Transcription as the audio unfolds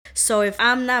So if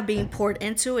I'm not being poured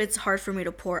into, it's hard for me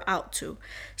to pour out to.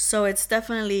 So it's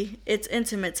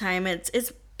intimate time.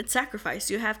 It's sacrifice.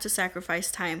 You have to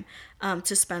sacrifice time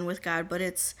to spend with God, but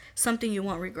it's something you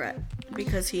won't regret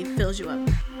because He fills you up.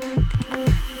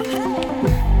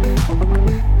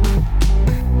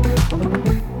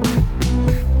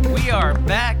 We are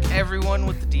back, everyone,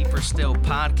 with the Deeper Still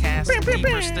podcast.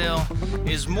 Deeper Still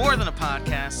is more than a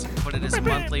podcast, but it is a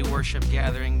monthly worship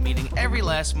gathering meeting every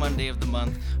last Monday of the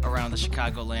month around the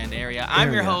Chicagoland area.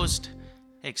 I'm your host.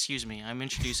 Hey, excuse me, I'm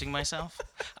introducing myself.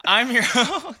 I'm your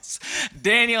host,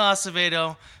 Daniel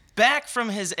Acevedo, back from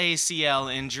his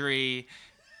ACL injury.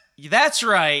 That's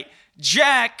right,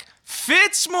 Jack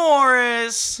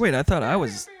Fitzmaurice. Wait, I thought I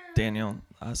was Daniel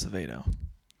Acevedo.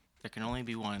 There can only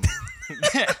be one.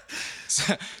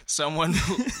 Someone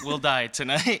will die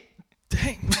tonight.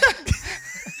 Dang.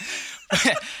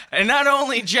 And not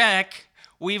only Jack,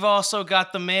 we've also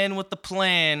got the man with the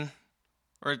plan,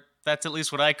 or that's at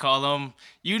least what I call him.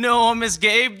 You know him as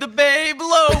Gabe the Babe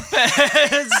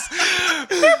Lopez.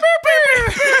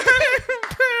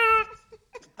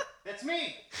 That's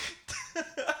me.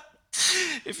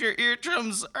 If your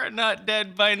eardrums are not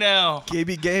dead by now.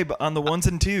 Gabe on the ones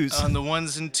and twos. On the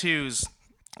ones and twos.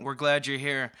 We're glad you're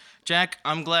here. Jack,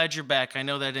 I'm glad you're back. I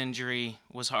know that injury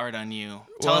was hard on you.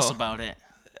 Tell us about it.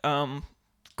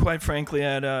 Quite frankly,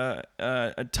 I had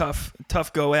a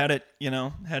tough go at it,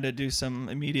 Had to do some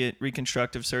immediate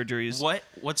reconstructive surgeries.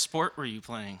 What sport were you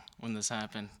playing when this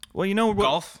happened? Well,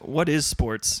 golf? What is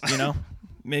sports,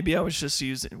 Maybe I was just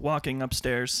walking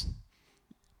upstairs.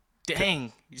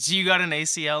 Dang. So you got an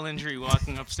ACL injury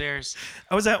walking upstairs?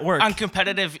 I was at work. On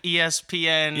competitive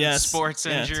ESPN sports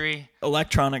injury?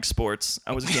 Electronic sports.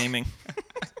 I was gaming.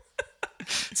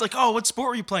 It's like, oh, what sport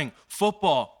were you playing?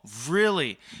 Football.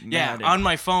 Really? Yeah, on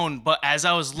my phone. But as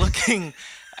I was looking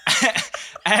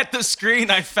at the screen,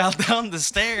 I fell down the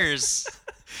stairs.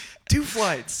 2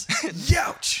 flights.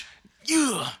 Youch.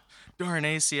 Darn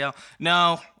ACL.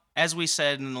 No. As we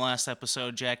said in the last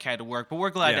episode, Jack had to work, but we're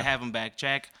glad to have him back.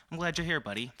 Jack, I'm glad you're here,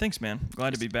 buddy. Thanks, man.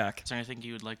 Glad to be back. Is there anything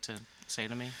you would like to say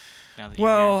to me?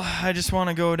 Well, I just want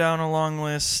to go down a long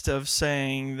list of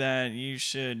saying that you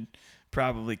should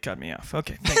probably cut me off.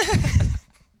 Okay, thank you.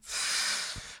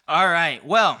 All right.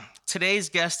 Well, today's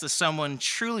guest is someone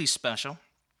truly special.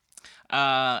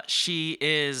 She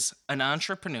is an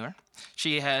entrepreneur.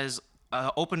 She has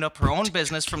opened up her own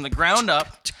business from the ground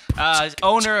up.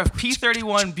 Owner of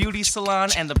P31 Beauty Salon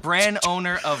and the brand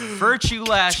owner of Virtue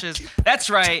Lashes. That's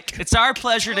right. It's our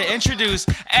pleasure to introduce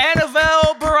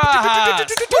Anavel Barajas.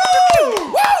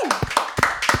 Woo!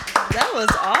 That was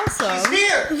awesome.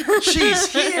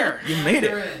 She's here. You made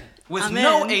it. With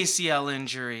no ACL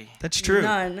injury. That's true.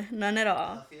 None at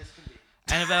all.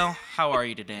 Anavel, how are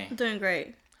you today? I'm doing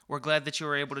great. We're glad that you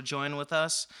were able to join with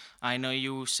us. I know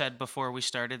you said before we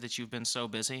started that you've been so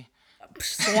busy.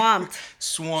 Swamped.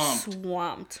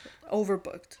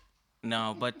 Overbooked.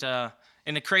 No, but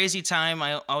in a crazy time,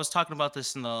 I was talking about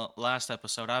this in the last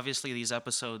episode. Obviously, these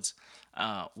episodes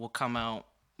will come out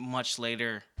much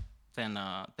later than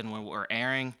when we're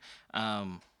airing.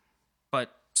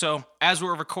 But so as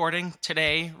we're recording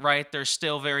today, right, there's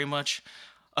still very much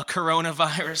a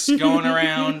coronavirus going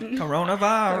around.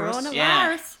 Coronavirus.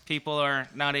 Yeah, people are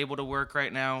not able to work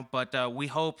right now, but we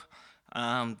hope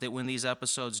that when these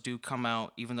episodes do come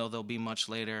out, even though they'll be much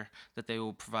later, that they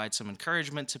will provide some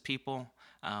encouragement to people,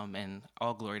 and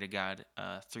all glory to God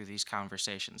through these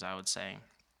conversations, I would say.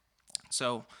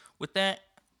 So with that,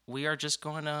 we are just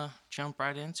going to jump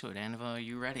right into it. Anavel, are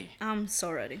you ready? I'm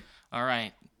so ready. All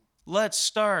right. Let's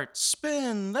start.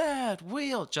 Spin that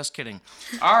wheel. Just kidding.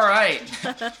 All right.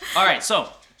 All right. So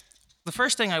the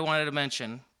first thing I wanted to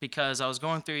mention, because I was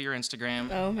going through your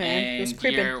Instagram and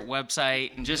your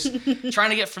website and just trying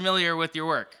to get familiar with your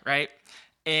work, right?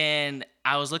 And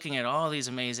I was looking at all these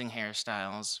amazing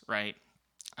hairstyles, right?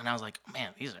 And I was like,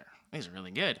 man, these are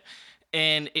really good.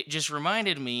 And it just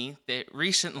reminded me that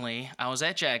recently I was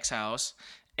at Jack's house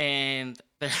and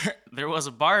there was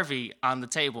a Barbie on the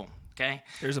table. Okay.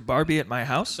 There's a Barbie at my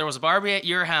house? There was a Barbie at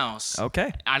your house.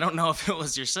 Okay. I don't know if it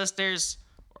was your sister's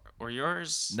or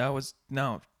yours. No.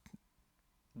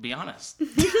 Be honest.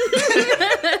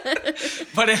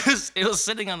 But it was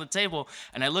sitting on the table,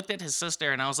 and I looked at his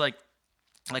sister, and I was like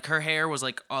her hair was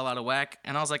like all out of whack,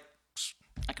 and I was like,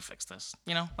 I could fix this.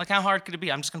 Like how hard could it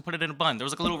be? I'm just gonna put it in a bun. There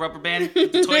was like a little rubber band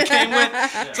the toy came with.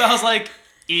 Yeah. So I was like,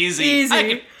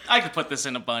 easy. I could put this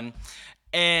in a bun.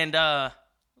 And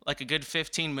like a good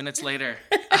 15 minutes later,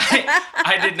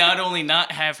 I did not only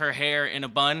not have her hair in a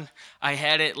bun, I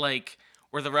had it like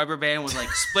where the rubber band was like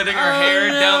splitting her hair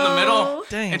down the middle.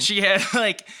 Dang. And she had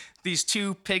like these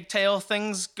two pigtail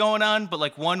things going on, but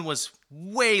like one was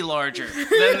way larger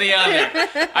than the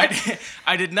other.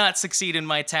 I did not succeed in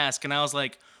my task, and I was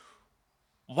like,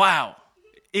 wow,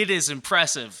 it is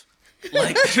impressive.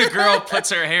 Like, the girl puts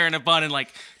her hair in a bun in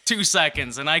like 2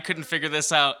 seconds, and I couldn't figure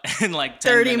this out in like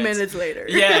 10 30 minutes. minutes later.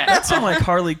 Yeah. That's some like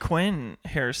Harley Quinn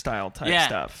hairstyle type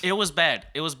stuff. It was bad.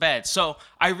 It was bad. So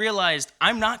I realized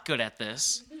I'm not good at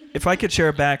this. If I could share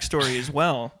a backstory as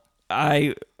well,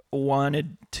 I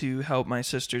wanted to help my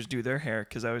sisters do their hair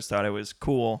because I always thought it was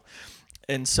cool.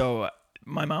 And so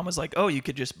my mom was like, oh, you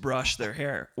could just brush their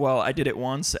hair. Well, I did it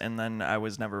once, and then I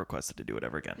was never requested to do it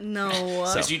ever again. No.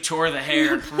 Because you tore the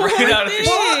hair right out of your...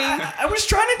 I was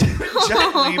trying to do it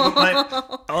gently,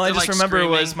 but all I just like remember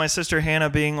screaming. was my sister Hannah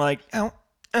being like, ow,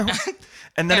 ow.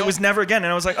 And then it was never again.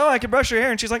 And I was like, oh, I can brush your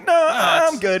hair. And she's like, no,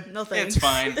 I'm good. No thanks. It's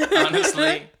fine,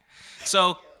 honestly.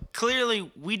 So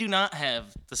clearly, we do not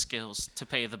have the skills to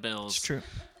pay the bills. It's true.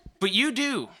 But you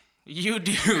do. You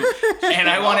do. And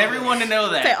I want everyone to know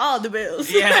that. Pay all the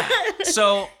bills. Yeah.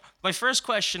 So my first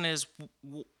question is,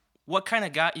 what kind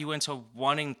of got you into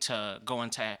wanting to go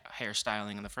into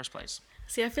hairstyling in the first place?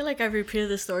 See, I feel like I've repeated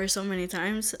this story so many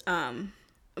times.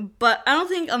 But I don't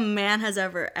think a man has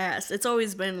ever asked. It's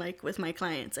always been like with my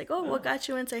clients, like, oh, what got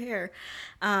you into hair?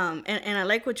 And I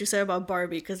like what you said about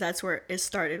Barbie, because that's where it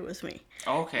started with me.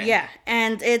 Okay. Yeah.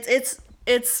 And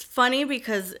it's funny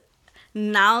because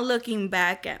now looking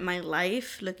back at my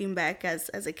life, looking back as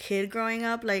a kid growing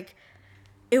up, like,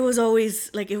 it was always,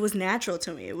 like, it was natural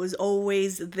to me. It was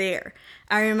always there.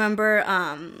 I remember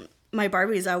my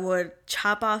Barbies, I would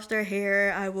chop off their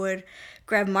hair. I would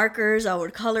grab markers. I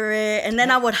would color it. And then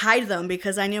I would hide them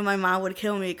because I knew my mom would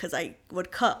kill me because I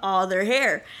would cut all their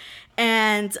hair.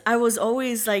 And I was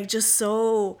always, like, just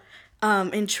so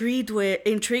intrigued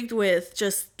with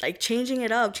just like changing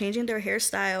it up, changing their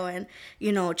hairstyle, and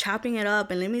chopping it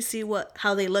up, and let me see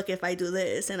how they look if I do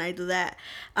this and I do that.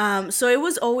 So it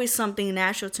was always something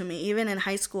natural to me. Even in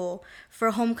high school, for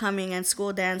homecoming and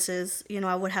school dances,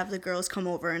 I would have the girls come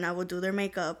over and I would do their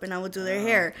makeup and I would do their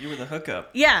hair. You were the hookup.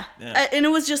 Yeah. And it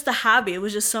was just a hobby. It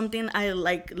was just something I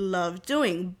loved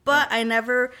doing, but I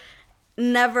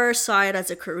never saw it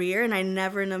as a career, and I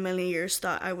never in a million years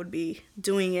thought I would be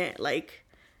doing it like,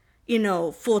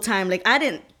 full time. Like,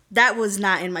 that was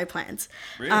not in my plans.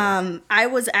 Really? I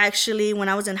was actually, when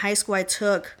I was in high school, I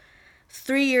took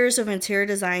 3 years of interior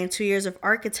design, 2 years of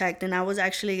architect, and I was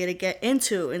actually going to get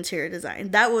into interior design.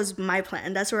 That was my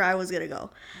plan. That's where I was going to go.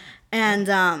 And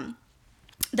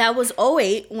that was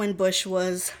 '08 when Bush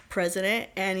was president,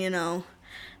 and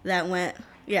that went,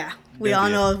 yeah, we all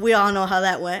know how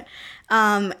that went.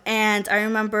 And I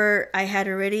remember I had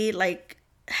already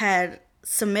had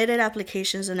submitted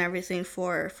applications and everything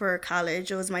for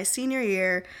college. It was my senior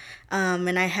year.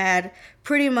 And I had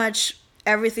pretty much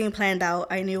everything planned out.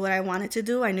 I knew what I wanted to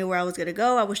do. I knew where I was going to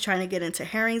go. I was trying to get into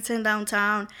Harrington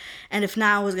downtown. And if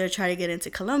not, I was going to try to get into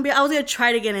Columbia. I was going to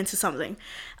try to get into something.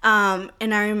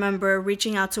 And I remember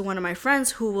reaching out to one of my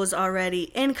friends who was already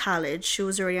in college. She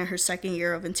was already in her second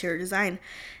year of interior design.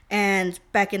 And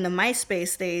back in the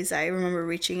MySpace days, I remember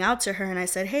reaching out to her and I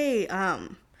said, hey,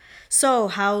 so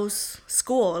how's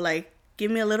school? Like,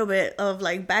 give me a little bit of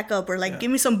like backup, or like,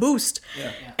 give me some boost.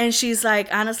 Yeah. And she's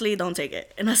like, honestly, don't take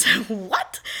it. And I said,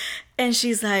 what? And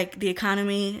she's like, the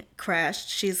economy crashed.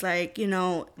 She's like,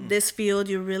 this field,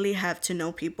 you really have to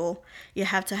know people. You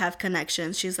have to have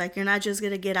connections. She's like, you're not just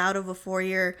going to get out of a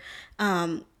 4-year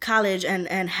college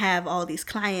and have all these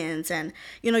clients. And,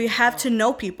 you have to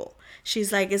know people.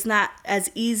 She's like, it's not as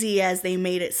easy as they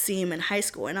made it seem in high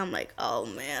school. And I'm like, oh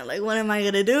man, like, what am I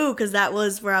going to do? Because that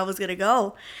was where I was going to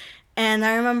go. And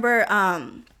I remember,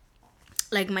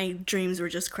 like, my dreams were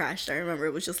just crashed. I remember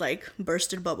it was just like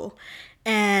bursted bubble.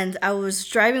 And I was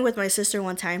driving with my sister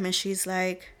one time, and she's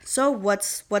like, so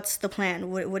what's the plan?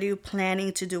 What are you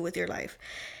planning to do with your life?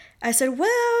 I said,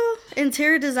 well,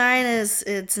 interior design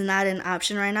it's not an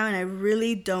option right now, and I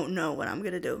really don't know what I'm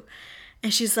going to do.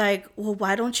 And she's like, well,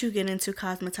 why don't you get into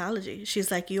cosmetology?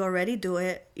 She's like, you already do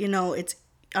it.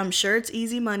 I'm sure it's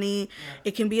easy money. Yeah.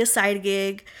 It can be a side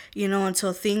gig,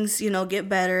 until things, get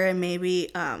better, and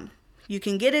maybe you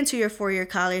can get into your 4-year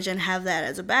college and have that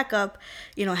as a backup,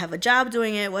 have a job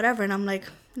doing it, whatever. And I'm like,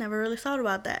 never really thought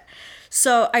about that.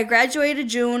 So I graduated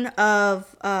June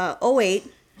of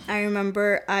 '08. I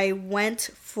remember I went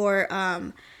for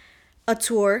a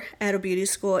tour at a beauty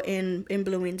school in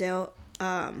Bloomingdale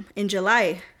in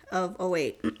July of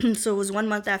 '08. So it was 1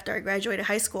 month after I graduated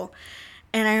high school.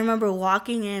 And I remember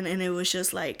walking in, and it was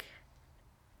just like,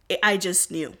 I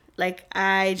just knew. Like,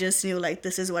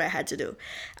 this is what I had to do.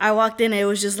 I walked in, and it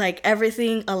was just like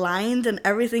everything aligned and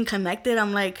everything connected.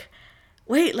 I'm like,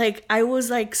 wait, like I was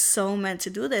like so meant to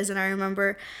do this. And I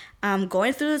remember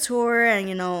going through the tour,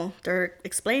 and they're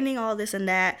explaining all this and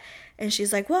that. And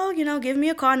she's like, well, give me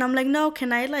a call. And I'm like, no,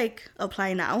 can I like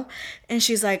apply now? And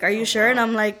she's like, are you sure? Wow. And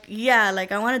I'm like, yeah,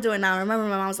 like I want to do it now. I remember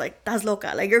my mom was like, that's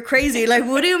loca, like you're crazy. Like,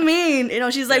 what do you mean?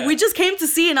 She's like, we just came to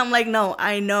see. And I'm like, no,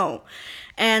 I know.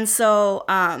 And so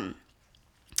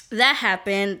that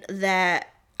happened, that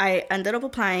I ended up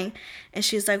applying, and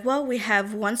she's like, well, we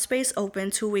have one space open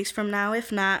 2 weeks from now.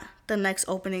 If not, the next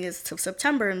opening is till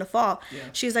September in the fall. Yeah.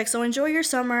 She's like, so enjoy your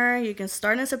summer. You can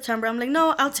start in September. I'm like,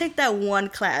 no, I'll take that one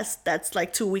class that's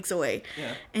like 2 weeks away.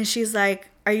 Yeah. And she's like,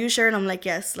 are you sure? And I'm like,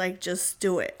 yes, like just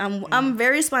do it. I'm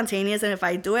very spontaneous, and if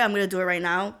I do it, I'm going to do it right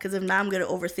now, because if not, I'm going to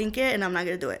overthink it and I'm not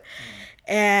going to do it.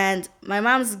 And my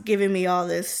mom's giving me all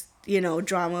this,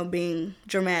 drama, being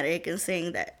dramatic and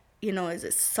saying that, is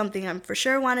it something I'm for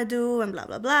sure want to do, and blah,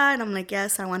 blah, blah. And I'm like,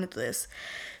 yes, I want to do this.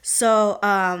 So,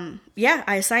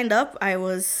 I signed up. I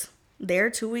was there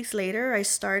 2 weeks later. I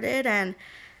started, and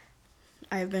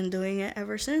I've been doing it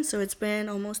ever since. So it's been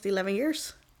almost 11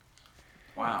 years.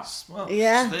 Wow.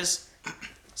 Yeah.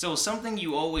 So something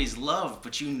you always loved,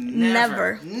 but you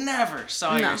never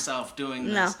saw yourself doing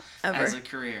this as a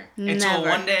career. Until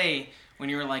one day, when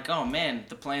you were like, oh man,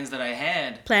 the plans that I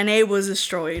had, plan A was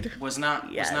destroyed. Was not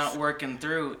working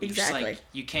through. Exactly. Just like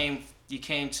you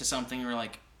came to something, you were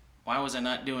like, why was I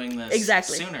not doing this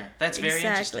sooner? That's very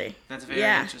interesting. That's very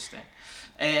interesting.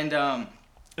 And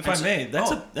if I may,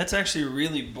 that's actually a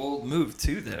really bold move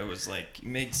too. That it was like you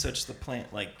made such the plan,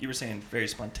 like you were saying, very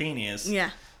spontaneous.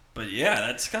 Yeah. But yeah,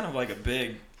 that's kind of like a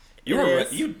big.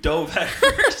 You dove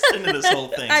headfirst into this whole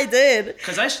thing. I did.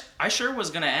 Because I sure was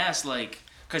gonna ask, like,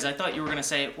 because I thought you were gonna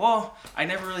say, well, I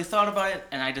never really thought about it,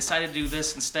 and I decided to do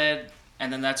this instead,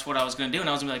 and then that's what I was gonna do. And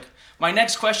I was gonna be like, my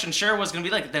next question sure was gonna be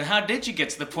like, then how did you get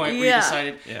to the point where you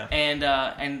decided? Yeah.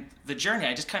 And the journey,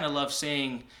 I just kind of love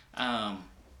seeing, and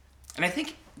I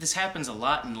think this happens a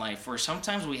lot in life, where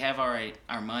sometimes we have our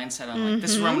mindset on like,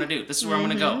 this is what I'm gonna do, this is where I'm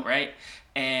gonna go, right?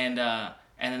 And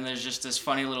then there's just this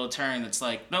funny little turn that's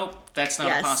like, nope, that's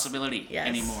not a possibility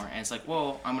anymore. And it's like,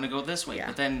 whoa, I'm gonna go this way. Yeah.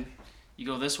 But then you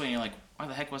go this way, and you're like, why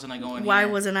the heck wasn't I going Why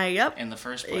wasn't I in the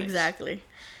first place? Exactly.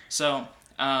 So,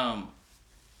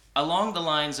 along the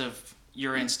lines of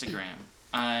your Instagram,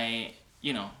 I,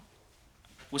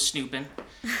 was snooping,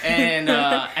 and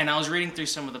I was reading through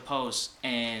some of the posts,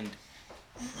 and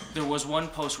there was one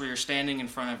post where you're standing in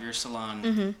front of your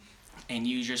salon, and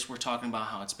you just were talking about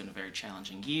how it's been a very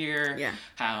challenging year,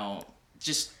 how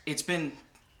it's been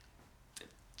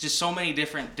just so many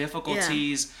different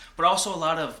difficulties, but also a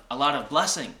lot of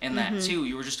blessing in that too.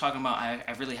 You were just talking about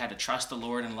I really had to trust the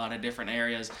Lord in a lot of different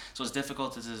areas. So as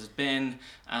difficult as it's been,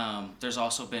 there's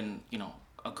also been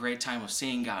a great time of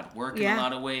seeing God work in a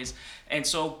lot of ways. And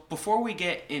so before we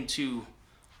get into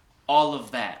all of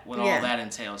that, what all that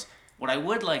entails, what I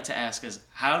would like to ask is,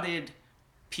 how did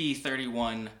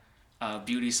P31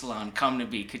 beauty salon come to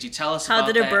be? Could you tell us about that?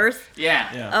 How did it birth?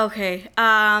 Yeah. Okay.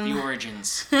 The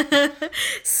origins.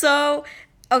 So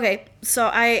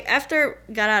I, after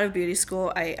got out of beauty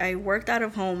school, I worked out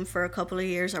of home for a couple of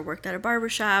years. I worked at a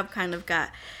barbershop, kind of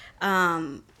got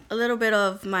a little bit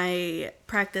of my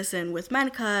practice in with men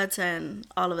cuts and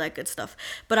all of that good stuff.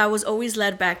 But I was always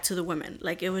led back to the women.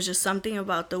 Like, it was just something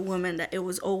about the women that it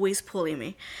was always pulling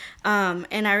me.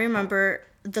 And I remember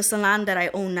the salon that I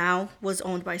own now was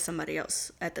owned by somebody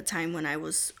else at the time when I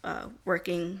was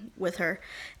working with her.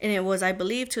 And it was, I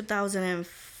believe,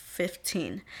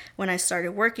 2015 when I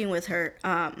started working with her.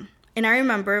 And I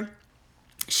remember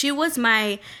she was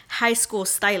my high school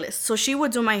stylist. So she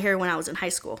would do my hair when I was in high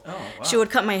school. Oh, wow. She would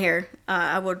cut my hair.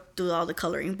 I would do all the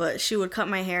coloring, but she would cut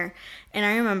my hair. And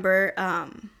I remember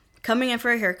coming in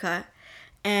for a haircut,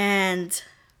 and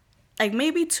like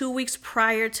maybe 2 weeks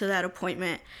prior to that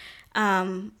appointment,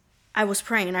 I was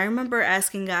praying. I remember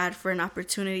asking God for an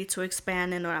opportunity to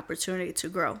expand and an opportunity to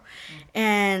grow.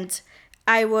 And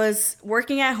I was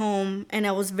working at home, and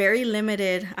I was very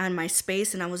limited on my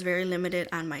space, and I was very limited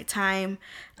on my time,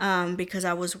 because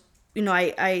I was,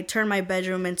 I turned my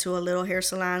bedroom into a little hair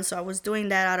salon. So I was doing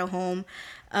that out of home,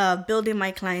 building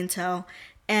my clientele.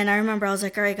 And I remember I was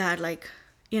like, all right, God, like,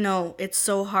 it's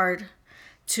so hard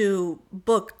to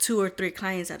book 2 or 3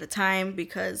 clients at a time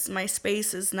because my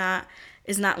space is not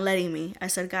letting me. I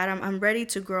said, God, I'm ready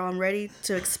to grow. I'm ready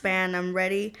to expand. I'm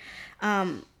ready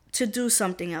to do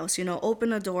something else,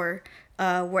 open a door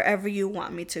wherever you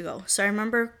want me to go. So I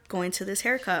remember going to this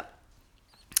haircut,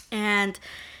 and,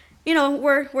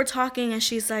 we're talking, and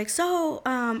she's like, so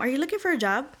are you looking for a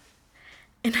job?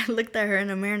 And I looked at her in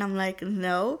the mirror, and I'm like,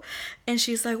 no. And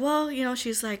she's like, well,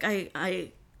 she's like,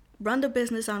 I run the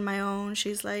business on my own.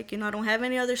 She's like, I don't have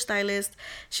any other stylists.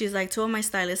 She's like, two of my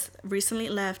stylists recently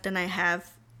left and I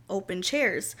have open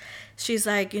chairs. She's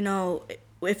like,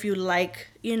 if you like,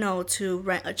 to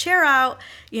rent a chair out,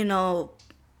 the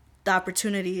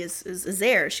opportunity is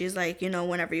there. She's like,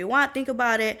 whenever you want, think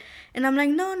about it. And I'm like,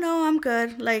 no, I'm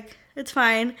good. Like, it's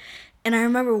fine. And I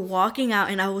remember walking out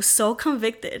and I was so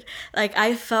convicted. Like,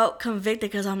 I felt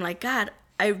convicted because I'm like, God,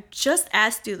 I just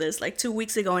asked you this like 2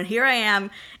 weeks ago and here I am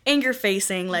in your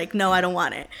facing like, no, I don't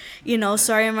want it.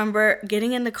 So I remember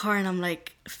getting in the car and I'm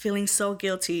like feeling so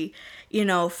guilty,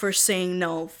 for saying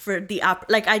no, for the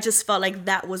like I just felt like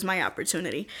that was my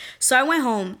opportunity. So I went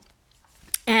home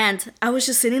and I was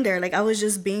just sitting there, like I was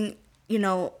just being,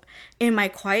 in my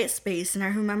quiet space. And I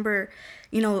remember,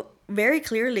 very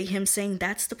clearly him saying,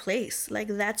 that's the place. Like,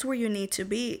 that's where you need to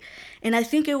be. And I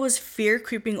think it was fear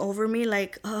creeping over me.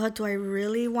 Like, do I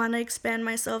really want to expand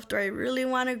myself? Do I really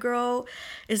want to grow?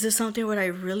 Is this something what I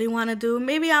really want to do?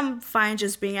 Maybe I'm fine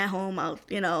just being at home.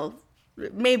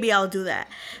 Maybe I'll do that.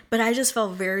 But I just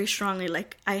felt very strongly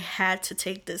like I had to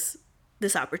take this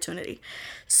opportunity.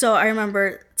 So I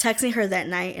remember texting her that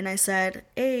night and I said,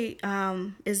 hey,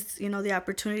 is, the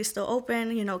opportunity still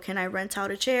open? Can I rent out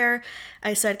a chair?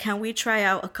 I said, can we try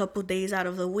out a couple days out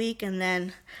of the week and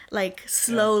then like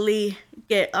slowly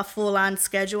get a full on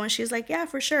schedule? And she's like, yeah,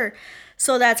 for sure.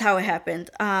 So that's how it happened.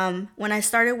 When I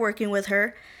started working with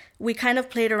her, we kind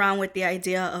of played around with the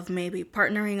idea of maybe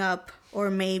partnering up or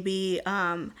maybe,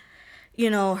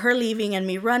 her leaving and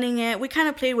me running it. We kind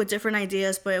of played with different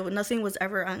ideas, but nothing was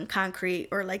ever on concrete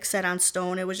or like set on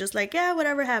stone. It was just like, yeah,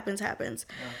 whatever happens, happens.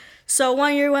 Yeah. So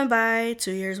 1 year went by,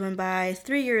 2 years went by,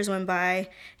 3 years went by,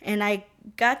 and I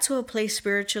got to a place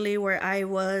spiritually where I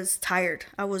was tired.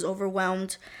 I was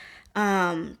overwhelmed.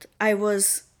 I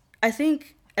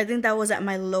think that was at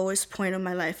my lowest point of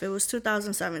my life. It was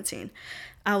 2017.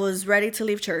 I was ready to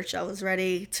leave church. I was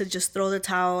ready to just throw the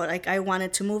towel. Like, I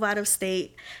wanted to move out of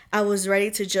state. I was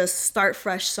ready to just start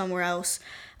fresh somewhere else.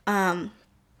 And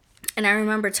I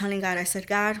remember telling God, I said,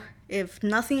 God, if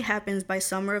nothing happens by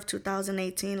summer of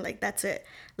 2018, like, that's it.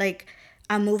 Like,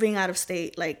 I'm moving out of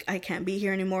state. Like, I can't be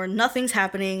here anymore. Nothing's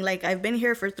happening. Like, I've been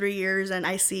here for 3 years and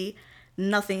I see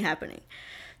nothing happening.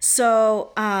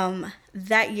 So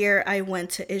that year I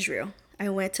went to Israel. I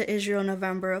went to Israel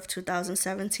November of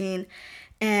 2017.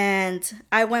 And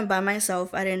I went by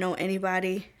myself. I didn't know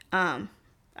anybody.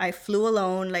 I flew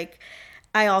alone. Like,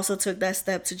 I also took that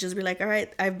step to just be like, all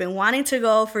right, I've been wanting to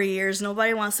go for years.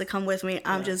 Nobody wants to come with me.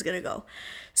 I'm just going to go.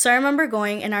 So I remember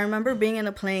going, and I remember being in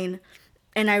a plane,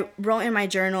 and I wrote in my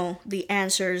journal the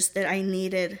answers that I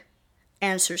needed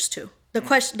answers to.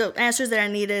 The answers that I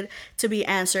needed to be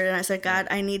answered. And I said, God,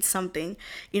 I need something.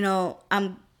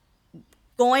 I'm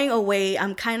going away.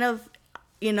 I'm kind of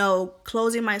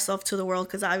closing myself to the world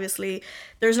because obviously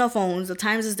there's no phones. The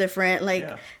times is different. Like,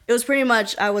 It was pretty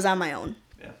much I was on my own.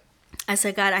 Yeah. I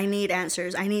said, God, I need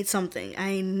answers. I need something.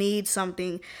 I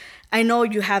know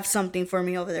you have something for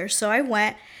me over there. So I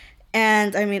went,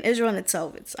 and Israel in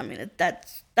itself,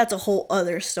 that's a whole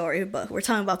other story, but we're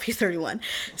talking about P31.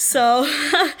 So,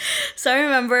 so I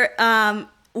remember,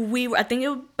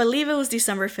 believe it was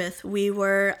December 5th.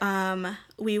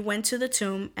 We went to the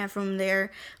tomb, and from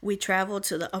there we traveled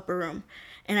to the upper room.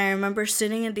 And I remember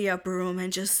sitting in the upper room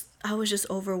and I was just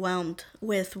overwhelmed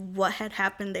with what had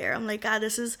happened there. I'm like, God,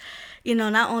 this is,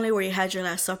 not only where you had your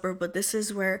Last Supper, but this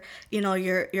is where,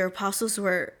 your apostles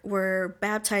were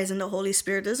baptized in the Holy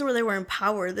Spirit. This is where they were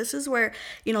empowered. This is where,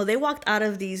 they walked out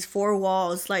of these four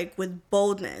walls, like, with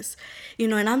boldness,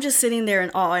 and I'm just sitting there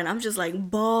in awe, and I'm just like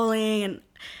bawling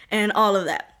and all of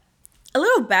that. A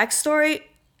little backstory.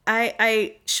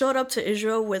 I showed up to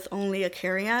Israel with only a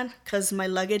carry-on because my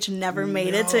luggage never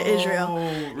made it to Israel.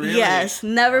 Really? Yes,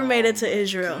 never made it to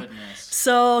Israel. Goodness.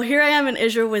 So here I am in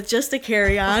Israel with just a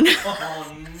carry-on. Oh,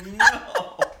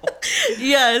 no.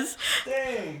 Yes.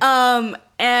 Dang.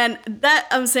 And that,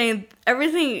 I'm saying,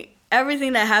 everything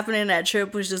that happened in that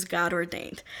trip was just God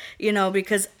ordained,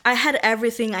 because I had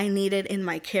everything I needed in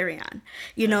my carry-on.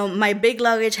 My big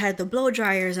luggage had the blow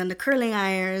dryers and the curling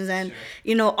irons and,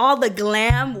 all the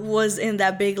glam was in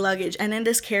that big luggage. And then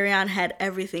this carry-on had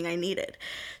everything I needed.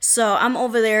 So I'm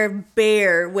over there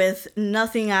bare with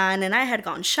nothing on, and I had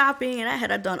gone shopping and I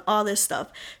had done all this stuff.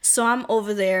 So I'm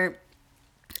over there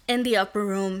in the upper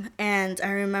room, and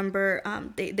I remember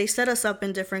they set us up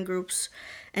in different groups,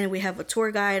 and we have a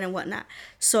tour guide and whatnot.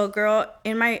 So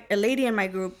a lady in my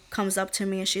group comes up to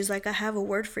me and she's like, I have a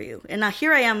word for you. And now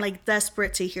here I am, like,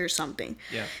 desperate to hear something.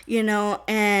 Yeah.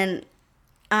 And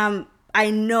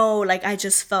I know, like, I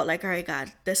just felt like, all right,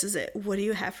 God, this is it. What do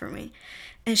you have for me?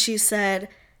 And she said,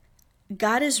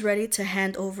 God is ready to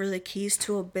hand over the keys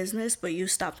to a business, but you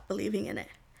stopped believing in it.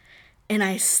 And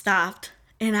I stopped.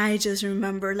 And I just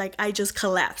remember, like, I just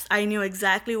collapsed. I knew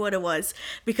exactly what it was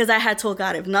because I had told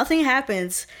God, if nothing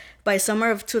happens by summer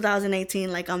of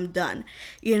 2018, like, I'm done.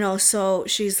 So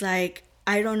she's like,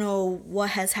 I don't know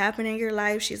what has happened in your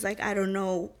life. She's like, I don't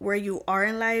know where you are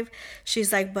in life.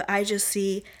 She's like, but I just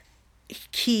see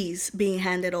keys being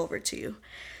handed over to you.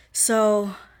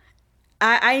 So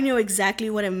I knew exactly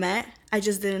what it meant. I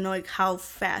just didn't know, like, how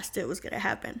fast it was going to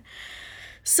happen.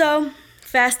 So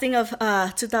fasting of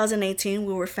 2018,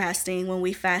 we were fasting. When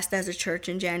we fast as a church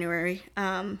in January,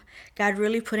 God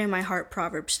really put in my heart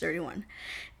Proverbs 31.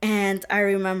 And I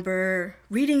remember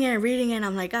reading it and reading it, and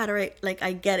I'm like, God, all right, like,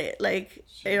 I get it. Like,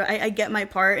 I get my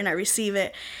part and I receive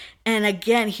it. And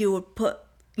again, he would put,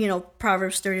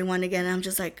 Proverbs 31 again. And I'm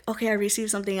just like, okay, I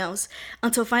received something else.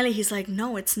 Until finally he's like,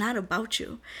 no, it's not about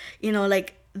you.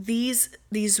 Like, these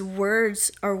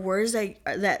words are words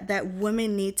that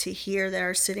women need to hear that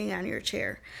are sitting on your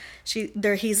chair.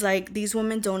 He's like, these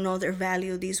women don't know their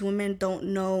value. These women don't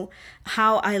know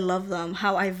how I love them,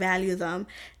 how I value them.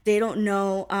 They don't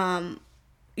know,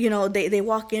 they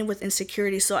walk in with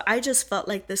insecurity. So I just felt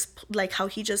like this, like how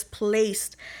he just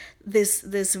placed these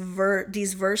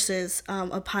verses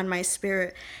upon my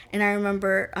spirit. And I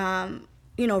remember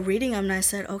reading them, and I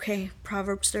said, okay,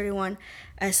 Proverbs 31.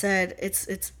 I said,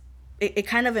 it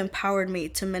kind of empowered me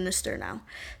to minister now.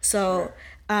 So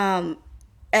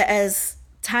as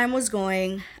time was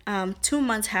going, 2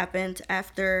 months happened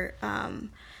after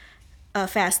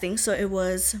fasting. So it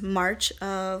was March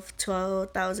of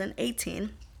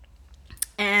 2018.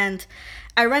 And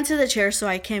I rented the chair, so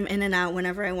I came in and out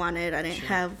whenever I wanted. I didn't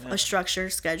have a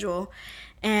structured schedule.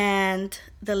 And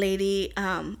the lady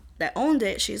that owned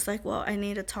it, she's like, well, I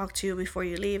need to talk to you before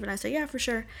you leave. And I said, yeah, for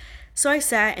sure. So I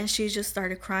sat, and she just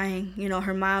started crying.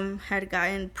 Her mom had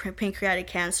gotten pancreatic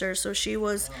cancer. So she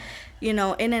was, in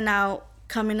and out,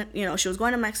 coming, she was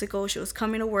going to Mexico. She was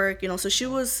coming to work, so she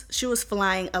was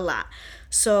flying a lot.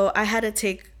 So I had to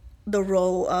take the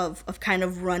role of kind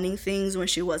of running things when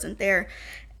she wasn't there.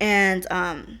 And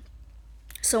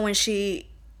so when she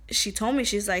told me,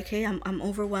 she's like, hey, I'm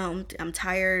overwhelmed, I'm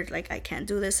tired, like, I can't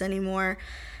do this anymore.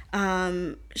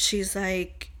 She's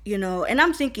like, and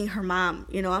I'm thinking her mom,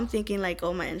 I'm thinking like,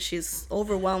 oh man, she's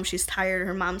overwhelmed, she's tired,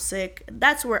 her mom's sick.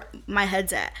 That's where my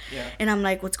head's at. And I'm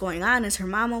like, what's going on? Is her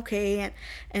mom okay?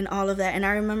 And all of that. And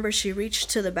I remember she reached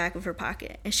to the back of her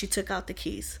pocket and she took out the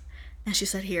keys and she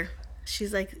said, here.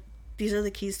 She's like, these are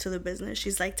the keys to the business.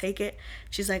 She's like, take it.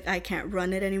 She's like, I can't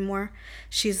run it anymore.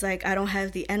 She's like, I don't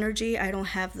have the energy. I don't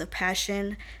have the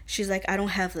passion. She's like, I don't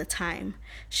have the time.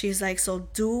 She's like, so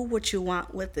do what you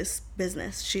want with this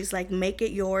business. She's like, make it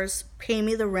yours. Pay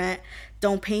me the rent.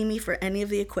 Don't pay me for any of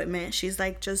the equipment. She's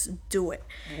like, just do it.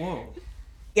 Whoa.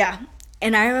 Yeah.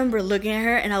 And I remember looking at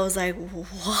her and I was like,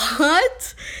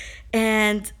 what?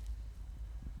 And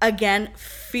again,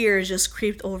 fear just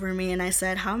creeped over me, and I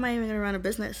said, how am I even gonna run a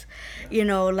business?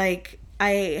 Like, I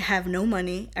have no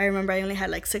money. I remember I only had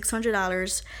like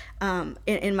 $600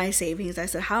 in my savings. I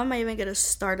said, how am I even gonna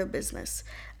start a business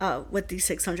with these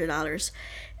 $600?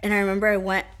 And I remember I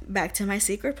went back to my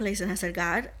secret place and I said,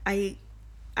 God,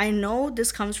 I know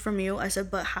this comes from you. I said,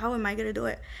 but how am I going to do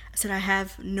it? I said, I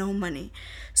have no money.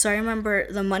 So I remember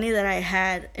the money that I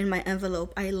had in my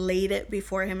envelope, I laid it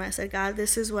before him. I said, God,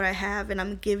 this is what I have and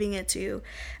I'm giving it to you.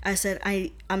 I said,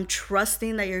 I'm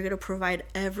trusting that you're going to provide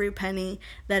every penny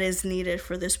that is needed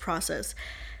for this process.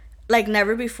 Like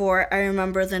never before. I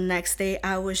remember the next day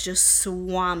I was just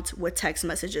swamped with text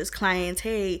messages, clients,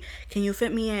 hey, can you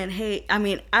fit me in? Hey, I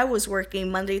mean, I was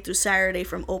working Monday through Saturday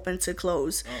from open to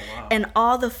close. Oh, wow. And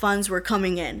all the funds were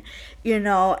coming in,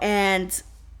 and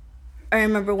I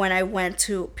remember when I went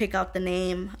to pick out the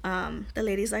name, the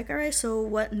lady's like, all right, so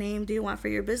what name do you want for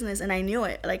your business? And I knew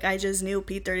it. Like, I just knew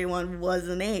P31 was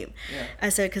the name. Yeah. I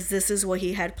said, because this is what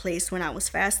he had placed when I was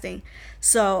fasting.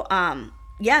 So,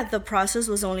 yeah, the process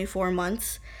was only 4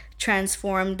 months.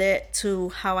 Transformed it to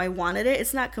how I wanted it.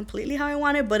 It's not completely how I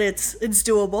want it, but it's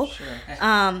doable.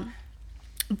 Sure.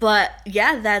 But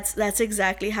yeah, that's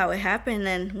exactly how it happened.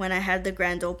 And when I had the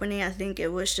grand opening, I think it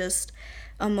was just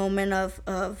a moment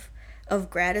of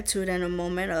gratitude and a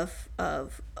moment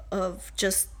of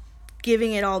just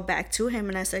giving it all back to him.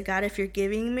 And I said, God, if you're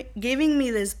giving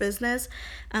me this business,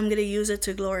 I'm gonna use it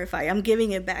to glorify. I'm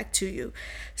giving it back to you.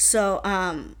 So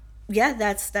yeah,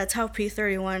 that's how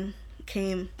P31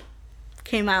 came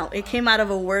out. It came out of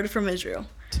a word from Israel.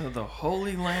 To the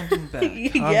Holy Land and back.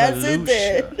 Yes, it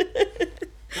did.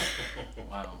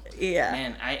 Wow. Yeah.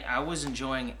 Man, I was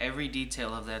enjoying every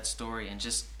detail of that story, and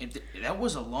just that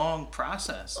was a long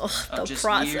process of The just years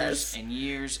process. and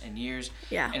years and years.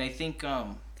 Yeah. And I think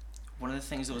one of the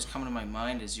things that was coming to my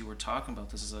mind as you were talking about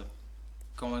this is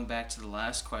going back to the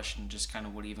last question, just kind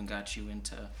of what even got you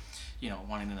into,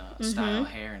 wanting to style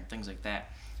hair and things like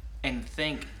that, and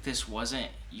think this wasn't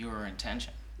your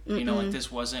intention. Like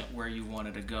this wasn't where you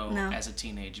wanted to go as a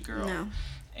teenage girl. No.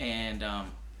 And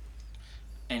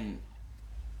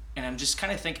and I'm just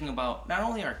kind of thinking about not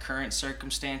only our current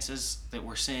circumstances that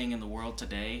we're seeing in the world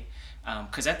today,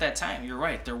 because at that time, you're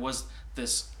right, there was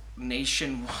this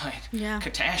nationwide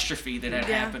catastrophe that had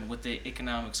happened with the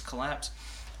economics collapse,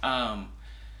 and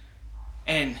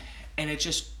it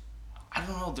just, I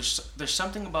don't know, there's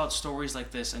something about stories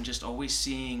like this and just always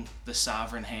seeing the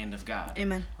sovereign hand of God.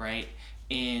 Amen. Right?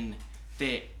 In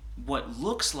that, what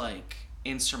looks like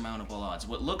insurmountable odds,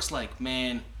 what looks like,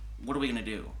 man, what are we gonna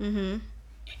do? Mm-hmm.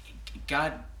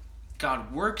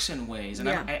 God works in ways, and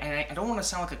I don't want to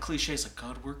sound like a cliche. It's like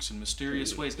God works in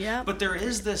mysterious ways, but there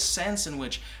is this sense in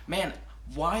which, man,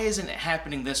 why isn't it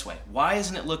happening this way? Why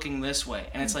isn't it looking this way?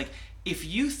 And it's like, if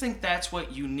you think that's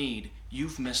what you need,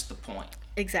 you've missed the point.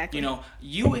 Exactly.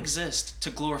 You exist to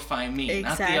glorify me,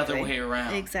 not the other way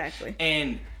around. Exactly.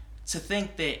 And to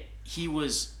think that he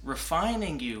was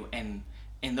refining you, and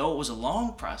though it was a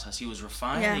long process, he was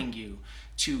refining you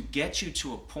to get you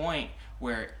to a point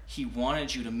where he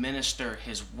wanted you to minister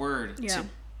his word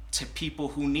to people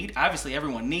who need, obviously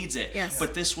everyone needs it,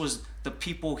 but this was the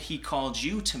people he called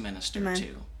you to minister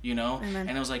to, Amen. And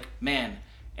it was like, man,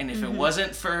 and if it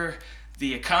wasn't for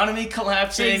the economy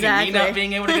collapsing and me not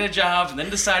being able to get a job, and then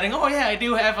deciding, oh yeah, I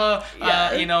do have a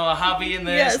hobby in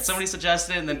this, and somebody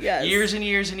suggested it, and then years and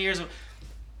years and years of,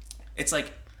 it's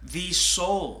like these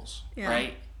souls,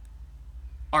 right,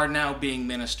 are now being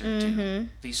ministered to,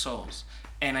 these souls.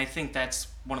 And I think that's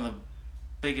one of the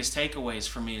biggest takeaways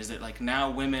for me, is that like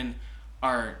now women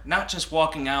are not just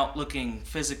walking out looking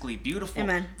physically beautiful.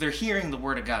 Amen. They're hearing the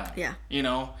word of God. Yeah.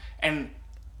 And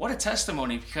what a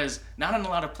testimony, because not in a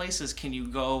lot of places can you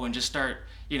go and just start,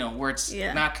 where it's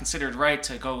not considered right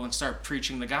to go and start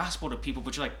preaching the gospel to people,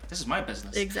 but you're like, this is my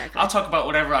business. Exactly. I'll talk about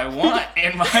whatever I want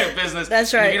in my business.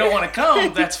 That's right. If you don't want to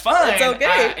come, that's fine. It's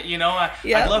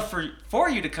okay. I'd love for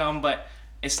you to come, but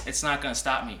it's not going to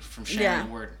stop me from sharing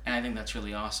the word. And I think that's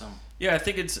really awesome. Yeah, I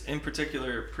think it's in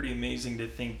particular pretty amazing to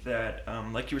think that,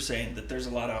 like you were saying, that there's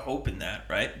a lot of hope in that,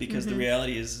 right? Because the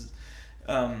reality is,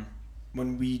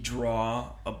 when we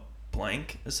draw a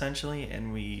blank, essentially,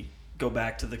 and we go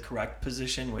back to the correct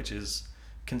position, which is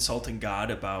consulting God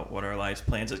about what our life's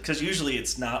plans is, because usually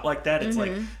it's not like that. It's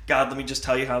like, God, let me just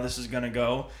tell you how this is going to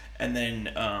go, and then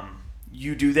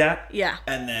you do that,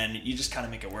 and then you just kind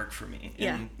of make it work for me.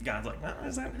 And God's like, well,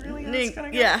 is that really how it's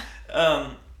going to go?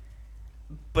 Yeah.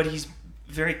 But he's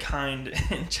very kind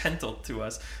and gentle to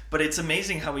us. But it's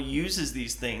amazing how he uses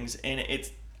these things, and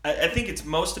I think it's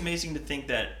most amazing to think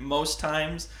that most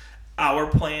times our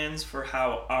plans for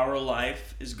how our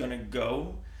life is going to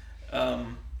go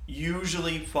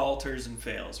usually falters and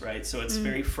fails, right? So it's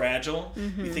very fragile.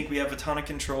 We think we have a ton of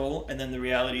control, and then the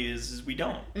reality is we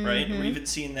don't, right? We're even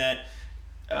seeing that.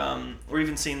 We're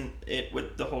even seeing it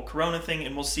with the whole Corona thing,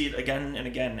 and we'll see it again and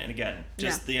again and again.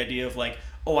 Just the idea of like,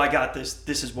 oh, I got this.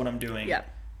 This is what I'm doing. Yeah.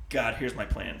 God, here's my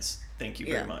plans. Thank you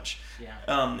very much.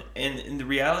 Yeah. And the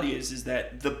reality is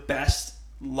that the best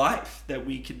life that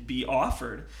we could be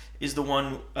offered is the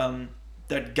one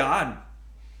that God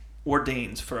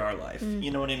ordains for our life. You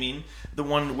know what I mean? The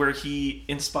one where he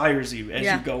inspires you as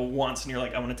you go once and you're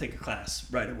like, I want to take a class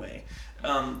right away.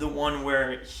 The one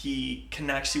where he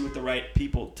connects you with the right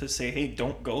people to say, hey,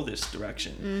 don't go this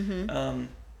direction. And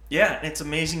it's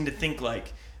amazing to think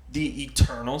like the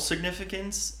eternal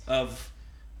significance of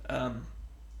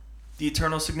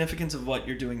what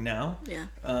you're doing now.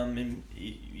 And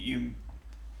you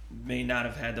may not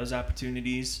have had those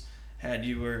opportunities had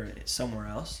you were somewhere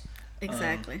else.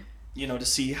 Exactly. To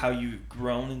see how you've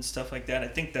grown and stuff like that. I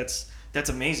think that's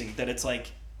amazing, that it's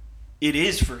like, it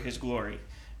is for his glory.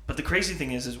 But the crazy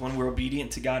thing is when we're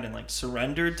obedient to God and like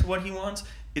surrendered to what he wants,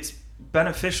 it's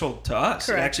beneficial to us.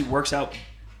 Correct. It actually works out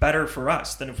better for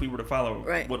us than if we were to follow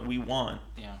what we want.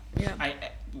 Yeah.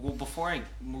 Well, before I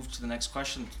move to the next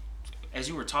question, as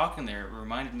you were talking there, it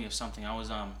reminded me of something. I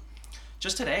was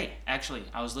just today, actually,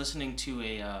 I was listening to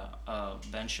a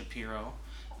Ben Shapiro,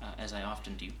 as I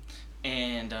often do,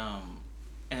 and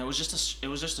it was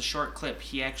just a short clip.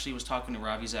 He actually was talking to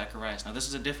Ravi Zacharias. Now, this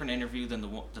is a different interview than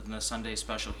the Sunday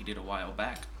special he did a while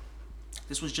back.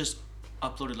 This was just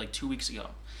uploaded like 2 weeks ago,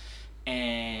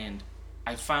 and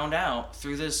I found out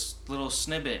through this little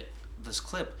snippet this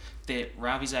clip that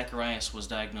Ravi Zacharias was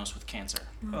diagnosed with cancer.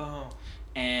 Oh.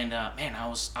 And man, I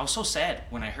was so sad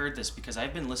when I heard this, because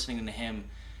I've been listening to him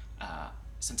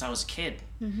since I was a kid.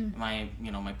 My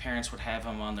parents would have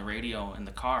him on the radio in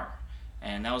the car,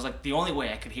 and that was like the only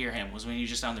way I could hear him was when he was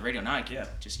just on the radio. Now I can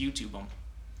just YouTube him.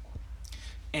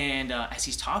 And as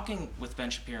he's talking with Ben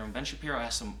Shapiro, and Ben Shapiro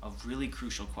asked him a really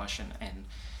crucial question, and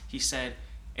he said,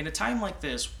 in a time like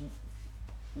this,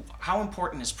 how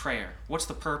important is prayer? What's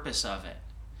the purpose of it?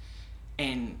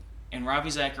 And Ravi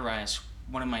Zacharias,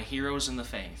 one of my heroes in the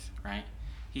faith, right?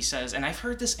 He says, and I've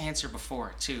heard this answer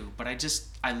before too, but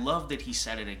I love that he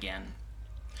said it again.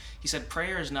 He said,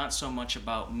 prayer is not so much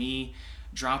about me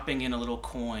dropping in a little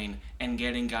coin and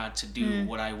getting God to do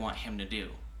what I want him to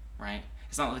do, right?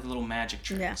 It's not like little magic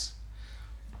tricks,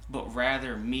 but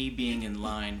rather me being in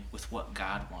line with what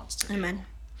God wants to do. Amen.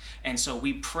 And so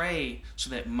we pray so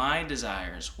that my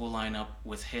desires will line up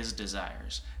with his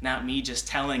desires, not me just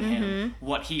telling him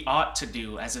what he ought to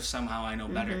do as if somehow I know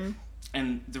better.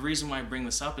 And the reason why I bring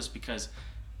this up is because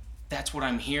that's what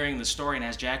I'm hearing the story. And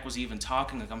as Jack was even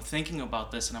talking, like, I'm thinking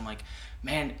about this, and I'm like,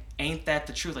 man, ain't that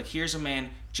the truth? Like, here's a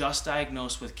man just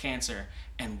diagnosed with cancer,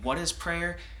 and what is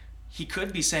prayer? He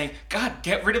could be saying, God,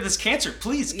 get rid of this cancer,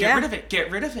 please, get rid of it, get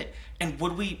rid of it. And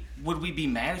would we be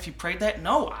mad if he prayed that?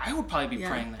 No, I would probably be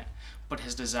praying that. But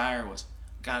his desire was,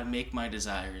 God, make my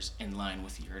desires in line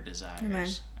with your desires. Amen.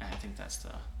 And I think that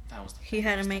was the he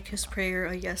had to make his prayer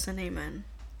a yes and amen.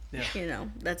 Yeah. You know,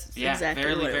 that's exactly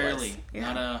verily, what it verily. was.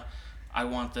 Yeah. Not a, I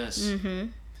want this.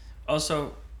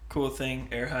 Also, cool thing,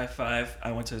 air high five.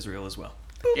 I went to Israel as well.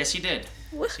 Yes, he did.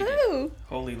 Woohoo! Yes, he did.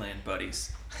 Holy Land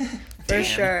buddies. For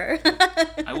sure.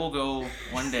 I will go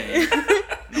one day. And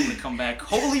I'm going to come back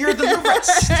holier than the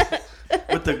rest.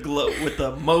 With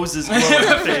the Moses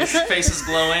glowing face. Face is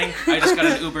glowing. I just got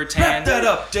an Uber tan. Wrap that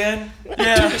up, Dan.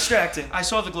 Yeah. Too distracting. I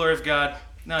saw the glory of God.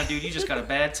 No, dude, you just got a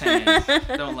bad tan.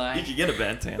 Don't lie. You could get a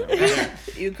bad tan over there.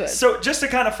 You could. So just to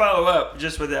kind of follow up,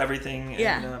 just with everything in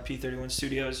Yeah. P31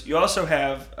 Studios, you also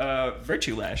have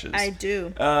Virtue Lashes. I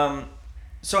do.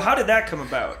 So how did that come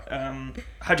about?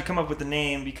 How'd you come up with the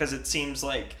name? Because it seems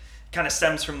like kind of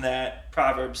stems from that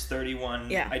Proverbs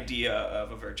 31 idea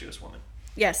of a virtuous woman.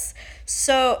 Yes.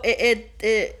 So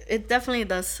it definitely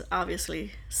does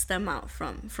obviously stem out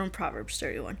from Proverbs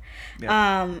 31.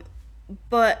 Yeah.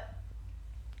 But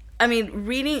I mean,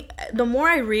 the more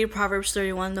I read Proverbs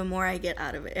 31, the more I get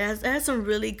out of it. It has some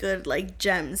really good like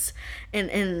gems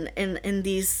in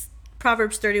these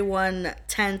Proverbs 31,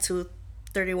 10 to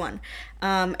 31.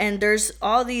 And there's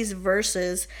all these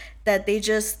verses that they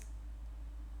just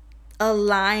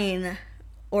align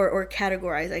or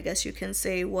categorize, I guess you can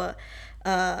say, what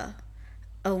a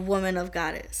woman of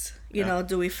God is. You know,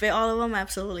 do we fit all of them?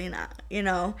 Absolutely not. You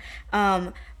know,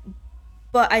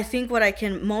 but I think what I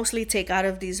can mostly take out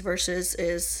of these verses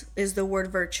is the word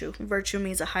virtue. Virtue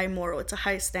means a high moral. It's a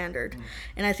high standard.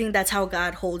 And I think that's how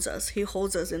God holds us. He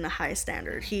holds us in a high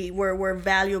standard. We're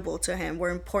valuable to him. We're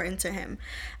important to him.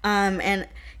 And,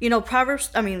 you know,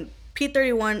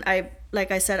 P31,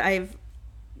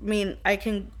 I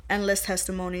can endless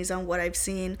testimonies on what I've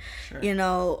seen, you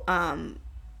know,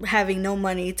 having no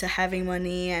money to having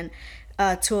money. And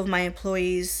 2 of my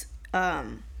employees,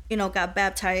 you know, got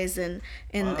baptized in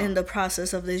the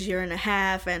process of this year and a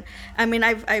half. And I mean,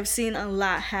 I've seen a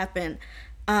lot happen.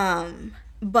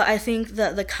 But I think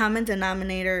the common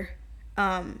denominator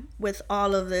with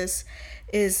all of this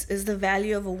is the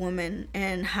value of a woman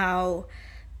and how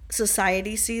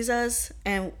society sees us,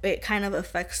 and it kind of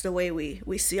affects the way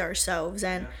we see ourselves.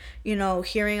 And you know,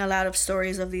 hearing a lot of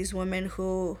stories of these women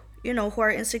who, you know, who are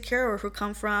insecure or who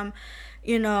come from,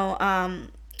 you know,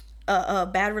 a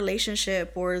bad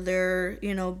relationship, or they're,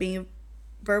 you know, being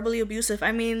verbally abusive.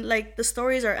 I mean, like, the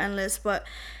stories are endless. But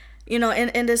you know,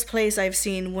 in this place, I've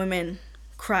seen women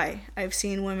cry. I've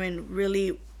seen women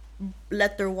really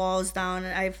let their walls down,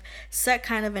 and I've set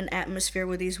kind of an atmosphere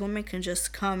where these women can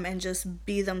just come and just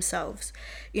be themselves.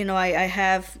 You know, I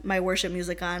have my worship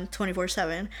music on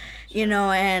 24/7, you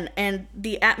know, and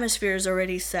the atmosphere is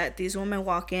already set. These women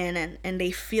walk in and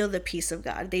they feel the peace of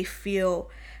God. They feel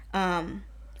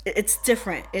it's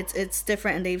different. It's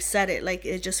different, and they've said it, like,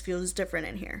 it just feels different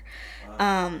in here.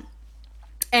 Wow.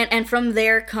 And from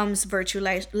there comes Virtue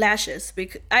Lashes.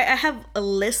 Because I have a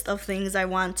list of things I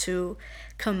want to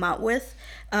come out with.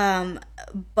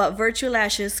 But virtue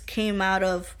lashes came out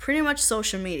of pretty much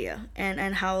social media,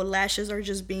 and how lashes are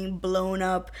just being blown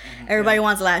up. Everybody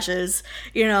wants lashes.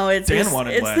 You know, Dan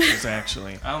wanted lashes,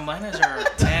 actually. Oh, mine is our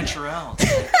natural.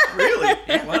 Really?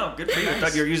 Yeah. Wow, good for you. I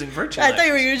thought you were using virtue lashes. I thought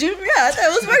you were using, I thought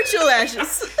it was virtue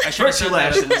lashes. I should have Virtue said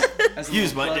lashes. that as a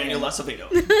Used by plug-in. Daniel Acevedo.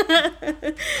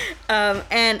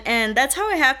 And that's how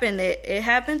it happened. It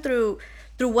happened through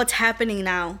what's happening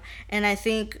now. And I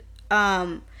think,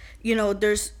 you know,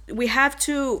 we have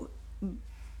to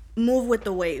move with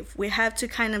the wave. We have to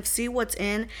kind of see what's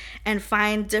in and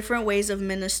find different ways of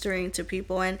ministering to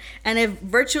people. And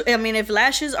if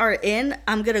lashes are in,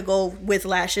 I'm gonna go with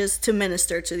lashes to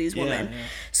minister to these women. Yeah.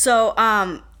 So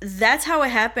that's how it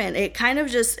happened. It kind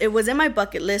of it was in my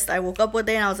bucket list. I woke up one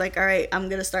day and I was like, all right, I'm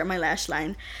gonna start my lash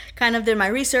line. Kind of did my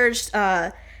research,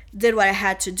 did what I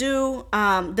had to do.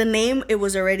 The name, I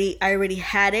already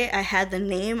had it. I had the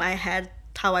name. I had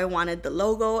how I wanted the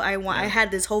logo. I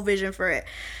had this whole vision for it.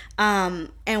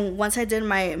 And once I did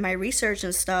my research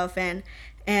and stuff,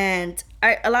 and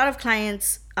a lot of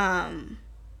clients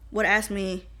would ask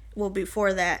me, well,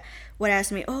 before that, would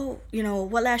ask me, oh, you know,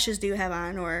 what lashes do you have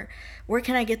on, or where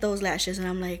can I get those lashes? And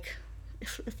I'm like,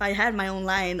 if I had my own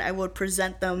line, I would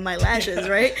present them my lashes,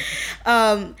 right?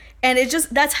 And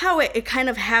that's how it kind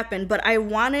of happened. But I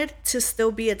wanted to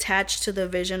still be attached to the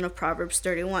vision of Proverbs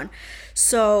 31.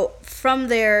 So from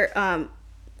there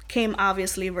came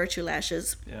obviously virtue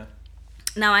lashes. Yeah.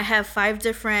 Now I have 5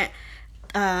 different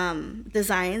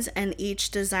designs, and each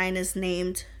design is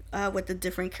named with a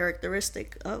different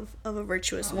characteristic of a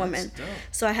virtuous woman. dope.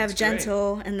 So I have That's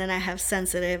gentle, and then I have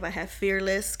sensitive, I have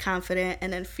fearless, confident,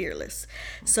 and then fearless.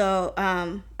 So,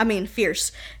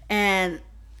 fierce. And,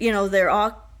 you know, they're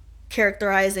all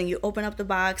characterized, and you open up the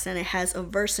box and it has a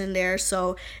verse in there.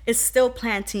 So it's still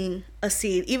planting a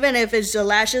seed. Even if it's the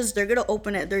lashes, they're going to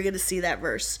open it, they're going to see that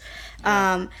verse.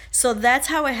 Yeah. So that's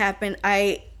how it happened.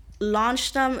 I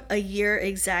launched them a year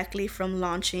exactly from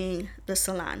launching the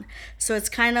salon. So it's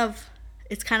kind of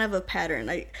a pattern.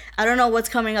 I don't know what's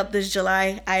coming up this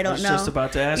July. I don't know. I was just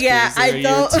about to ask yeah, you, is there I a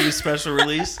don't, year 2 special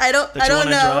release? I don't that you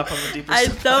know. Drop on the deepest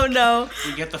I don't know.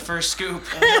 We get the first scoop.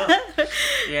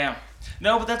 Yeah.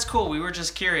 No, but that's cool. We were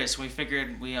just curious. We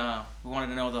figured we wanted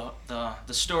to know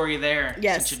the story there.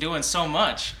 Yes. Since you're doing so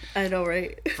much. I know,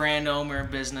 right? Brand owner,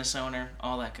 business owner,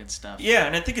 all that good stuff. Yeah,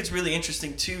 and I think it's really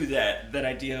interesting too that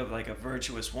idea of like a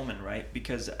virtuous woman, right?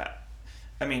 Because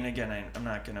I mean, again, I'm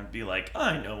not gonna be like,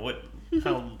 I know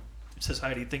how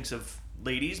society thinks of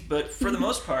ladies, but for the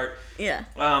most part, yeah.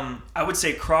 I would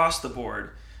say across the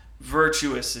board,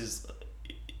 virtuous is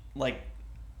like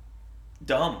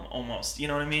dumb almost. You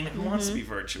know what I mean? Who wants to be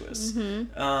virtuous?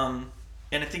 And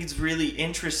I think it's really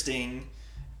interesting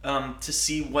to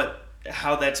see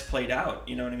how that's played out.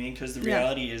 You know what I mean? Because the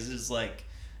reality is like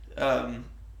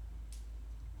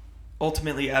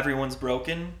ultimately everyone's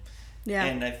broken. Yeah.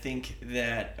 And I think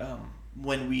that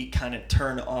when we kind of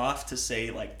turn off to say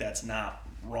like that's not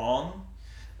wrong,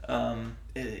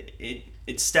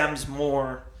 it stems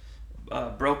more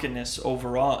brokenness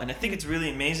overall. And I think it's really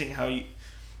amazing how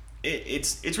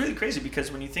it's really crazy,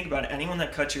 because when you think about it, anyone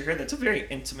that cuts your hair, that's a very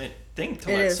intimate thing to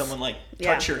let someone like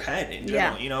touch your head in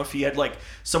general. You know, if you had like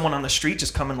someone on the street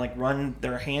just come and like run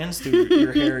their hands through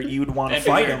your hair, you would want to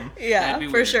fight them. Yeah,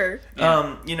 for sure.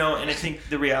 You know, and I think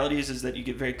the reality is that you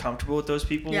get very comfortable with those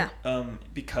people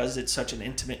because it's such an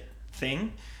intimate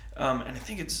thing. And I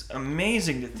think it's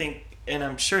amazing to think, and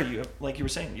I'm sure you have, like you were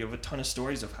saying, you have a ton of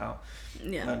stories of how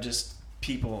just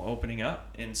people opening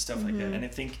up and stuff like that. And I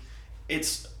think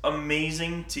it's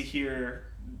amazing to hear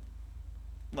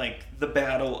like the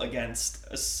battle against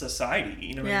a society,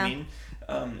 you know what I mean?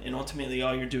 And ultimately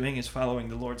all you're doing is following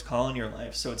the Lord's call in your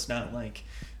life. So it's not like,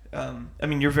 I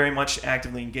mean, you're very much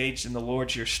actively engaged in the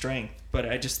Lord's your strength, but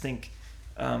I just think,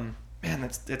 man,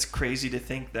 that's crazy to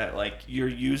think that like you're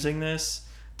using this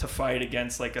to fight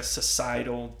against like a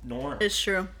societal norm. It's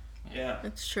true. Yeah.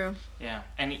 It's true. Yeah.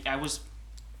 And I was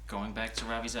going back to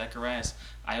Ravi Zacharias,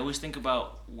 I always think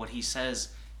about what he says.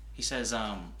 He says,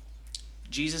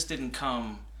 Jesus didn't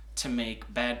come to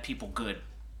make bad people good.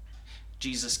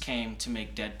 Jesus came to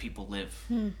make dead people live.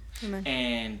 Amen.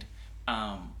 And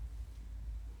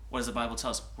what does the Bible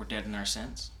tell us? We're dead in our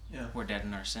sins. Yeah. We're dead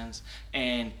in our sins.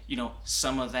 And, you know,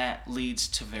 some of that leads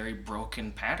to very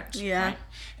broken patterns. Yeah. Right?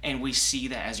 And we see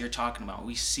that, as you're talking about,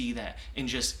 we see that in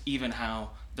just even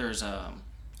how there's a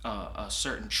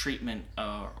certain treatment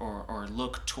or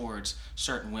look towards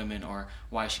certain women, or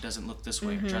why she doesn't look this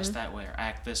way or dress that way or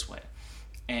act this way.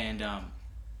 And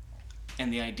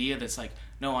the idea that's like,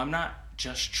 no, I'm not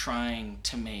just trying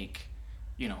to make,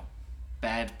 you know,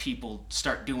 bad people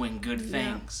start doing good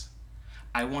things.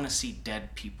 I want to see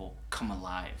dead people come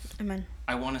alive. Amen.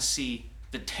 I want to see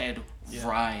the dead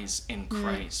rise in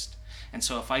Christ. And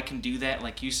so if I can do that,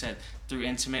 like you said, through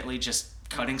intimately just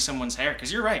cutting someone's hair,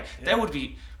 because you're right, that would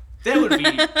be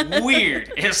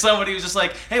weird if somebody was just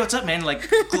like, hey, what's up, man? Like,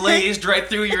 glazed right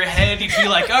through your head. You'd be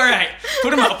like, all right,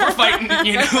 put him up, we're fighting.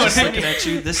 You know what I mean? Looking at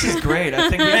you, this is great. I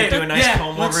think we could do a nice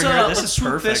comb over here. This is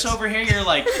swoop perfect. This over here, you're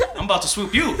like, I'm about to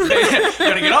swoop you. You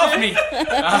gotta get off me.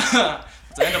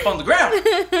 To end up on the ground.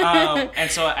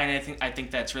 I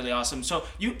think that's really awesome. So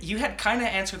you had kind of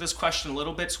answered this question a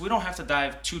little bit, so we don't have to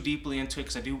dive too deeply into it,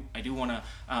 because I do want to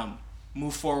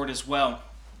move forward as well.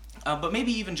 But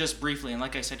maybe even just briefly, and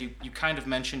like I said, you kind of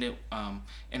mentioned it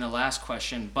in the last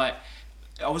question, but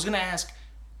I was going to ask,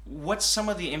 what's some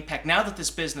of the impact now that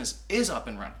this business is up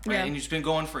and running, right? And it's been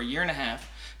going for a year and a half,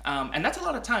 and that's a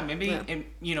lot of time. Maybe,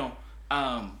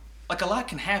 like a lot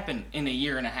can happen in a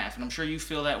year and a half, and I'm sure you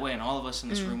feel that way, and all of us in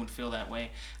this room would feel that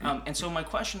way. And so my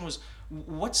question was,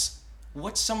 what's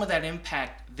some of that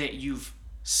impact that you've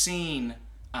seen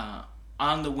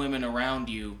on the women around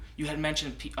you? You had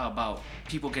mentioned about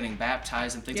people getting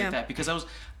baptized and things like that, because I'll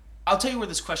tell you where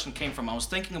this question came from. I was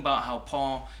thinking about how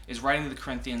Paul is writing to the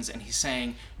Corinthians, and he's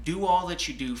saying, do all that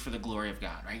you do for the glory of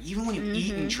God, right? Even when you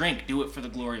eat and drink, do it for the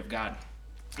glory of God.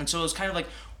 And so it was kind of like,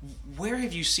 where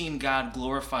have you seen God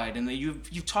glorified? And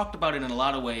you've talked about it in a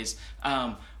lot of ways,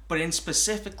 but in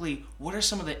specifically, what are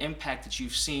some of the impact that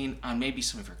you've seen on maybe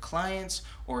some of your clients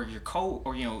or your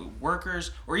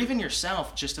workers, or even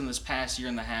yourself, just in this past year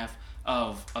and a half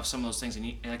of some of those things?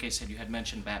 And like I said, you had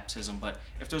mentioned baptism, but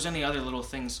if there's any other little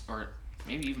things, or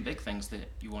maybe even big things that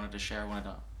you wanted to share, I wanted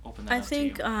to open that up to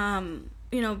you. I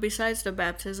think, besides the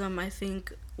baptism, I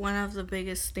think one of the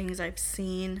biggest things I've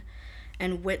seen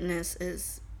and witnessed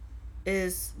is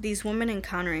these women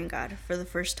encountering God for the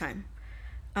first time.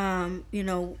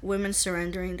 Women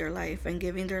surrendering their life and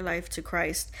giving their life to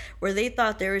Christ, where they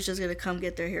thought they were just going to come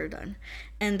get their hair done.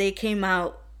 And they came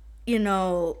out,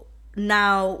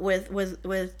 now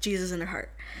with Jesus in their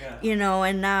heart,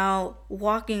 and now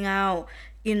walking out,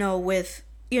 with,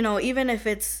 even if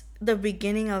it's the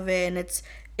beginning of it, and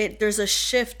there's a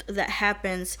shift that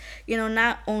happens,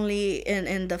 not only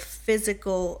in the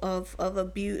physical of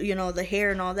abuse, the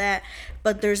hair and all that,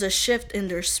 but there's a shift in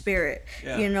their spirit.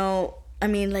 I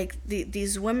mean, like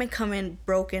these women come in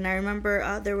broken. I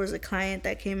remember there was a client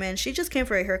that came in. She just came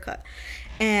for a haircut,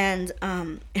 and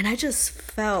I just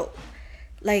felt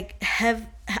like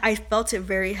I felt it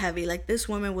very heavy. Like this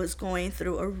woman was going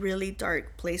through a really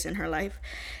dark place in her life,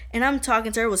 and I'm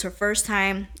talking to her. It was her first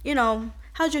time.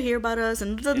 How'd you hear about us?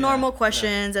 And the normal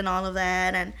questions and all of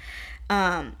that,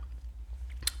 and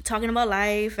talking about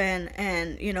life,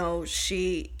 and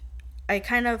she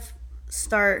asked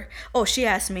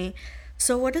me,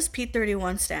 so what does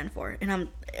P31 stand for? And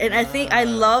I think I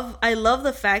love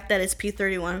the fact that it's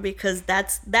P31, because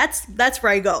that's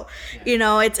where I go.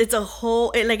 It's a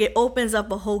whole, it opens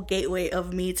up a whole gateway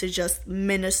of me to just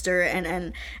minister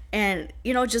and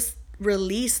just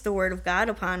release the word of God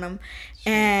upon them.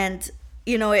 Sure. And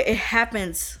it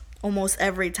happens almost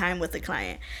every time with the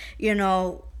client.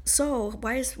 So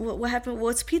what happened?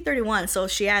 What's P31? So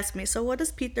she asked me, so what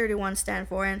does P31 stand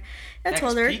for? And I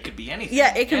told her, P could be anything.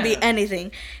 Yeah, it can be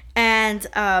anything. And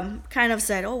kind of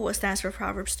said, what stands for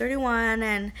Proverbs 31?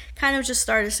 And kind of just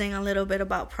started saying a little bit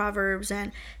about Proverbs,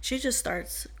 and she just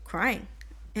starts crying.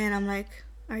 And I'm like,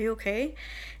 are you okay?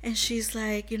 And she's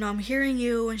like, I'm hearing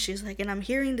you. And she's like, and I'm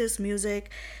hearing this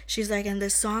music. She's like, and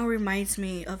this song reminds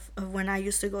me of when I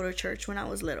used to go to church when I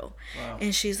was little. Wow.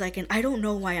 And she's like, and I don't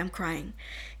know why I'm crying,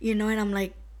 and I'm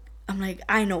like,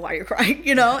 I know why you're crying,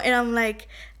 and I'm like,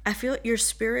 I feel your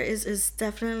spirit is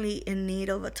definitely in need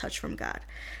of a touch from God.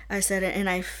 I said it, and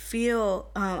I feel,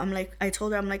 I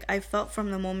told her, I felt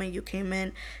from the moment you came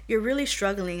in, you're really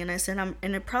struggling. And I said,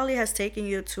 and it probably has taken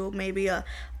you to maybe a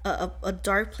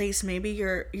dark place. Maybe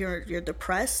you're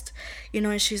depressed,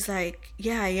 and she's like,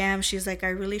 yeah, I am. She's like, I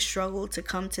really struggled to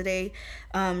come today.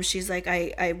 She's like,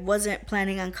 I wasn't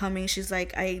planning on coming. She's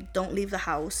like, I don't leave the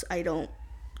house. I don't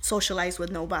socialize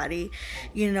with nobody,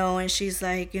 and she's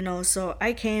like, so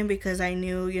I came because I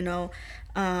knew,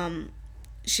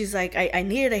 she's like, I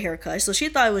needed a haircut. So she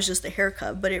thought it was just a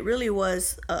haircut, but it really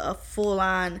was a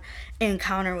full-on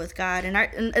encounter with God. And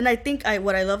I think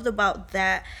what I loved about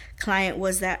that client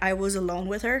was that I was alone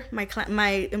with her.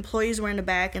 My employees were in the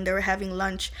back and they were having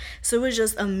lunch, so it was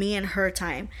just a me and her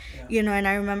time. And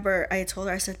I remember I told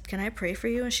her, I said, "Can I pray for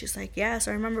you?" And she's like, "Yeah."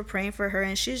 So I remember praying for her,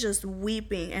 and she's just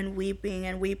weeping and weeping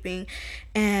and weeping,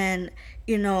 and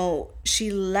she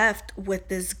left with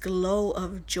this glow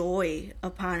of joy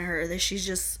upon her that she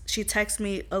texted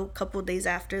me a couple days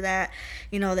after that,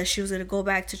 that she was going to go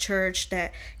back to church,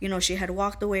 that, she had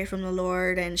walked away from the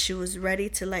Lord and she was ready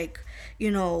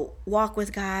to walk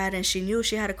with God, and she knew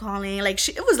she had a calling.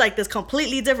 It was like this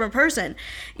completely different person,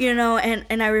 and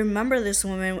I remember this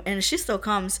woman, and she still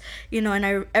comes,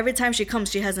 and every time she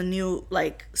comes, she has a new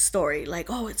story,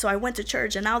 oh, so I went to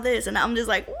church and now this, and I'm just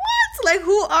like, what?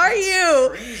 Who are you?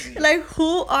 Crazy.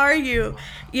 Who are you?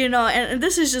 And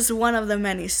this is just one of the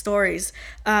many stories.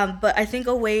 But I think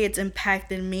a way it's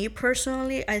impacted me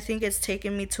personally, I think it's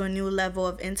taken me to a new level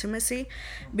of intimacy,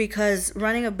 because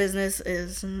running a business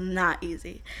is not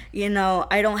easy.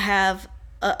 I don't have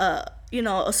a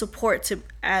support to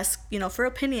ask, for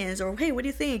opinions, or, hey, what do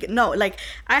you think? No,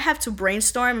 I have to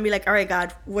brainstorm and be like, all right,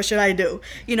 God, what should I do?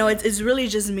 It's really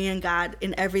just me and God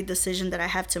in every decision that I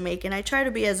have to make. And I try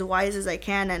to be as wise as I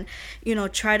can, and,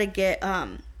 try to get,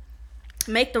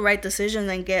 make the right decisions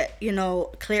and get,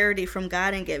 clarity from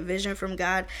God and get vision from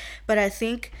God. But I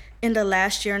think in the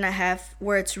last year and a half,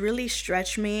 where it's really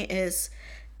stretched me is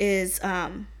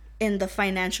in the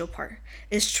financial part,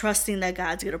 is trusting that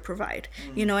God's going to provide,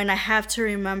 and I have to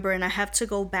remember, and I have to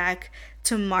go back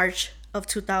to March of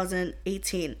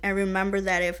 2018 and remember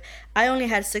that if I only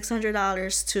had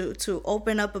 $600 to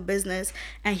open up a business,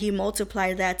 and he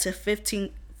multiplied that to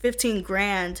 15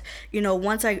 grand,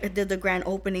 once I did the grand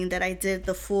opening, that I did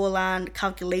the full on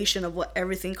calculation of what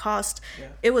everything cost,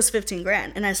 it was 15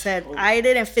 grand. And I said, I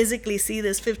didn't physically see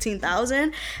this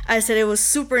 15,000. I said it was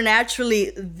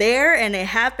supernaturally there, and it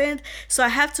happened. So I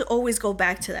have to always go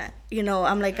back to that.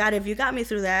 I'm like, God, if you got me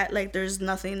through that, there's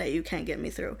nothing that you can't get me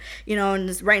through,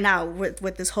 and right now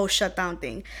with this whole shutdown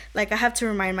thing, I have to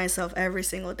remind myself every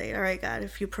single day, all right, God,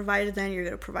 if you provided then, you're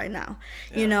going to provide now,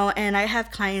 and I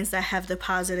have clients that have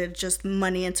deposited just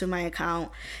money into my account.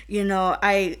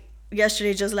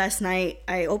 Yesterday, just last night,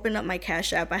 I opened up my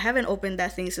Cash App. I haven't opened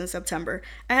that thing since September.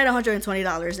 I had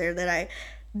 $120 there that I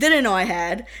didn't know I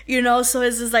had, so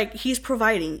it's just he's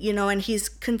providing, and he's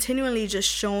continually just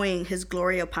showing his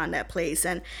glory upon that place.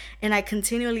 And I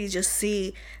continually just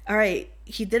see, all right,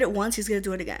 he did it once, he's going to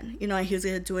do it again, and he's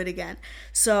going to do it again.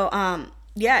 So,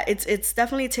 yeah, it's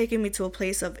definitely taken me to a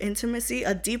place of intimacy,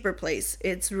 a deeper place.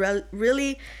 It's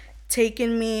really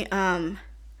taken me,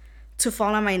 to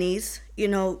fall on my knees.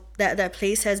 That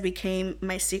place has became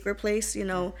my secret place,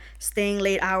 staying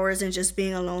late hours and just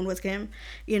being alone with him,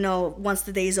 once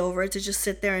the day's over, to just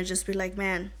sit there and just be like,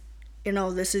 man,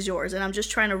 this is yours. And I'm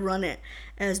just trying to run it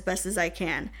as best as I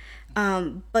can.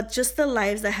 But just the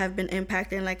lives that have been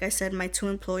impacted, like I said, my 2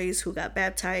 employees who got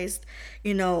baptized,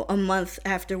 a month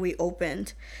after we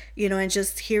opened, and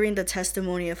just hearing the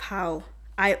testimony of how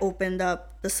I opened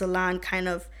up the salon, kind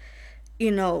of,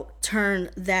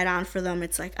 turn that on for them.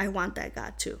 It's like, I want that,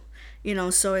 God, too,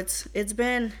 so it's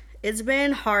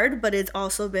been hard, but it's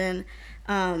also been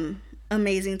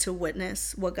amazing to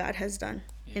witness what God has done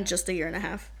in just a year and a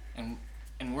half. And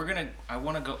I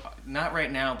want to go, not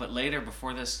right now, but later,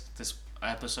 before this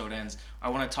episode ends, I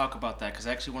want to talk about that, because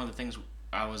actually one of the things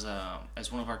I was,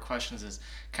 as one of our questions, is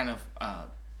kind of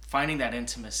finding that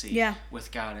intimacy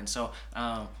with God. And so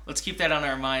let's keep that on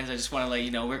our minds. I just want to let you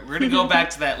know we're going to go back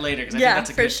to that later, because I think that's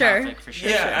a good topic for sure.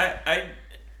 Yeah,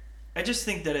 I just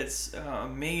think that it's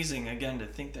amazing, again, to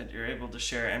think that you're able to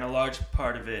share, and a large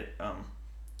part of it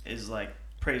is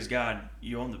praise God,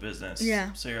 you own the business.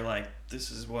 Yeah. So you're like, this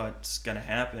is what's going to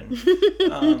happen.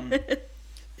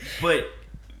 But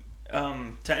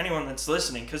to anyone that's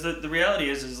listening, because the reality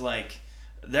is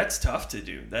that's tough to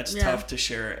do. That's tough to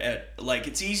share at,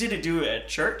 it's easy to do at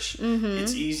church. Mm-hmm.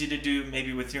 It's easy to do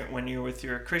maybe when you're with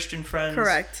your Christian friends.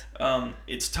 Correct.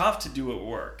 It's tough to do at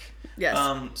work. Yes.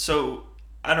 So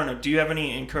I don't know. Do you have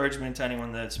any encouragement to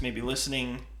anyone that's maybe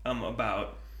listening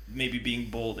about maybe being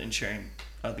bold and sharing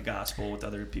the gospel with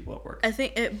other people at work? I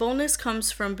think boldness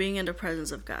comes from being in the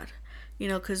presence of God.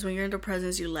 Because when you're in the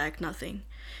presence, you lack nothing.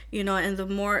 And the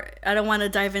more, I don't want to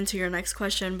dive into your next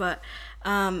question, but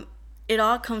it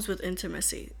all comes with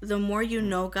intimacy. The more you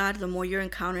know God, the more you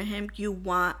encounter him, you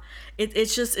want it.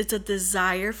 It's a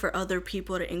desire for other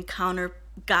people to encounter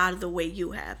God the way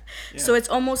you have. Yeah. So it's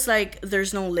almost like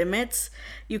there's no limits.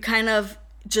 You kind of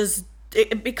just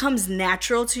it becomes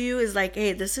natural to you. Is like,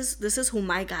 hey, this is who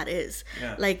my God is.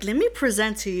 Yeah. Like, let me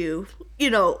present to you,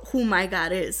 who my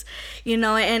God is,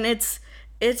 and it's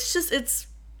just it's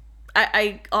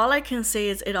I all I can say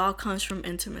is it all comes from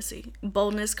intimacy.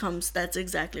 Boldness comes. That's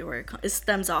exactly where it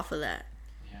stems off of that.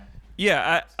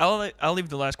 Yeah, I'll leave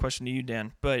the last question to you,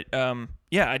 Dan. But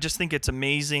yeah, I just think it's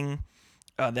amazing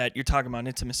that you're talking about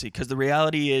intimacy, because the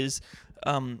reality is,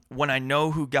 when I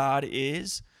know who God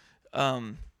is,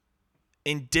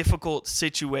 in difficult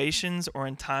situations or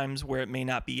in times where it may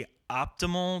not be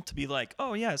optimal to be like,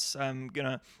 oh yes, I'm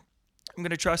gonna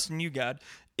trust in you, God.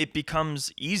 It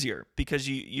becomes easier because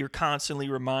you're constantly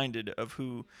reminded of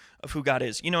who God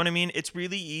is. You know what I mean? It's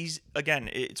really easy. Again,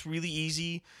 it's really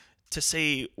easy to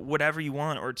say whatever you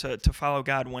want or to follow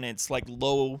God when it's like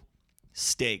low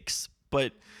stakes.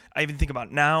 But I even think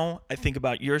about now. I think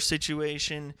about your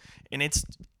situation, and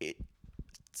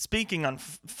speaking on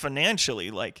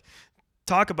financially, like,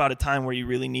 talk about a time where you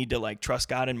really need to like trust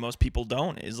God and most people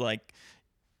don't, is like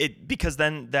it, because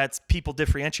then that's people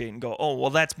differentiate and go, oh well,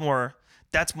 that's more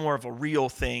of a real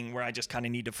thing where I just kind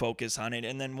of need to focus on it,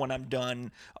 and then when I'm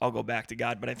done I'll go back to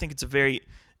God. But I think it's a very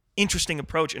interesting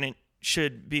approach, and it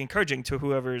should be encouraging to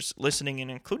whoever's listening,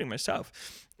 and including myself,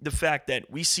 the fact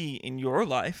that we see in your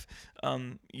life,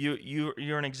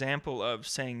 you're an example of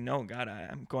saying, no, God,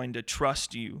 I'm going to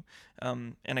trust you.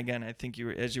 And again, I think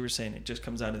as you were saying, it just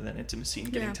comes out of that intimacy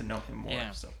and getting to know him more.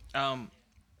 Yeah. So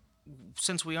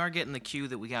Since we are getting the cue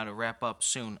that we got to wrap up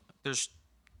soon, there's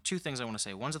two things I want to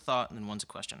say. One's a thought and then one's a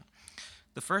question.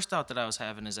 The first thought that I was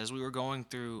having is, as we were going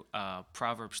through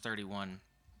Proverbs 31,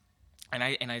 and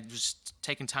I was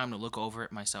taking time to look over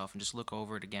it myself and just look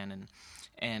over it again,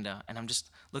 and I'm just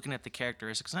looking at the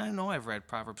characteristics. And I know I've read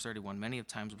Proverbs 31 many of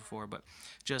times before, but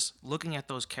just looking at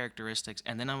those characteristics,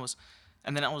 and then I was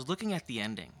looking at the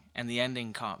ending, and the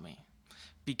ending caught me,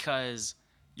 because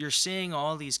you're seeing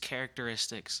all these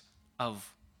characteristics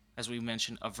of, as we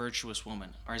mentioned, a virtuous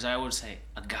woman, or as I would say,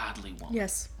 a godly woman.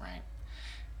 Yes. Right.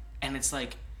 And it's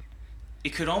like,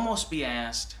 it could almost be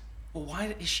asked, well,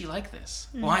 why is she like this?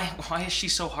 Why is she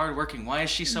so hardworking? Why is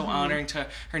she so honoring to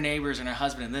her neighbors and her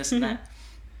husband and this and that?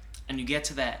 And you get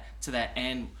to that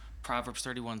end, Proverbs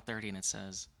 31:30, and it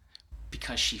says,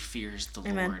 because she fears the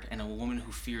Amen. Lord, and a woman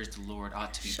who fears the Lord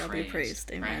ought to be Shall praised. be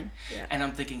praised. Amen. Right? Yeah. And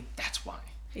I'm thinking, that's why.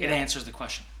 Yeah. It answers the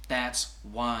question. That's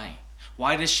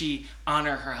why.Hy does she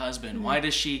honor her husband? Why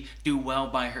does she do well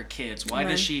by her kids? Why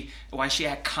does she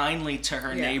act kindly to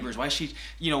her neighbors? Why she,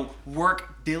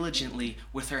 work diligently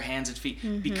with her hands and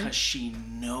feet? Because she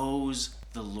knows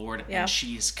the Lord, and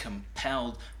she is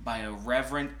compelled by a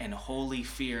reverent and holy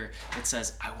fear that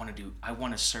says, I want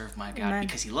to serve my God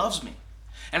because he loves me.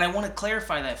 And I want to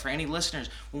clarify that for any listeners.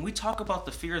 When we talk about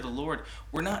the fear of the Lord,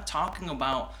 we're not talking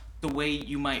about the way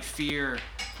you might fear,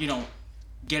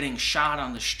 getting shot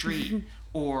on the street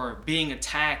or being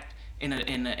attacked in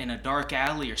a dark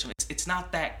alley or something. It's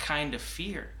not that kind of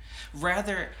fear.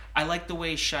 Rather, I like the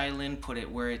way Shailyn put it,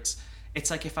 where it's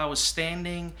like if I was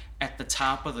standing at the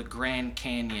top of the Grand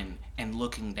Canyon and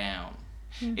looking down.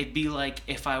 It'd be like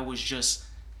if I was just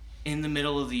in the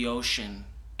middle of the ocean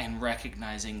and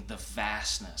recognizing the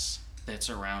vastness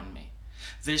that's around me.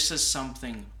 This is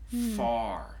something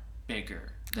far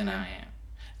bigger than I am.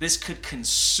 This could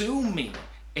consume me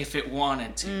if it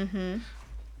wanted to.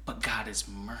 But God is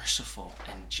merciful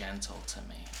and gentle to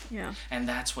me. Yeah. And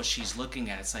that's what she's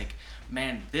looking at. It's like,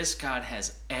 man, this God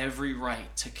has every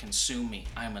right to consume me.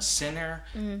 I'm a sinner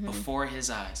before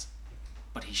his eyes.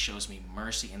 But he shows me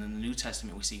mercy. And in the New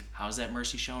Testament, we see, how's that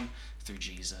mercy shown? Through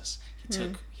Jesus.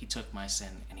 He took my sin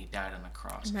and he died on the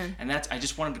cross. Amen. And I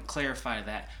just wanted to clarify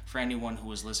that for anyone who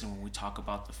was listening when we talk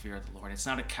about the fear of the Lord. It's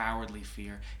not a cowardly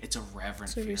fear. It's a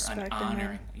reverent fear, an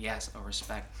honoring. Yes, a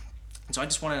respect. And so I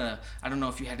just wanted to, I don't know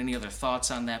if you had any other thoughts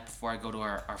on that before I go to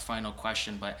our final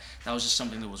question, but that was just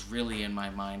something that was really in my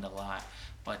mind a lot.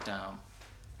 But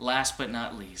last but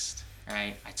not least,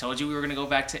 right? I told you we were going to go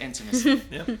back to intimacy.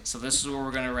 So this is where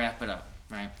we're going to wrap it up,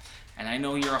 right? And I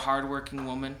know you're a hardworking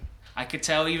woman. I could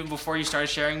tell even before you started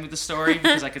sharing me the story,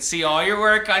 because I could see all your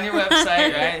work on your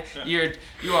website, right?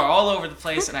 You are all over the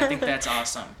place, and I think that's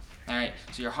awesome. All right,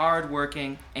 so you're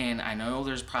hardworking, and I know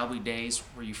there's probably days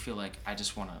where you feel like I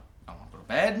want to go to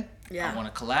bed. I want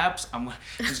to collapse.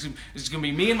 It's gonna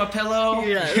be me and my pillow,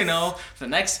 for the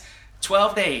next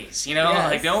 12 days.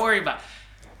 Like, don't worry about it.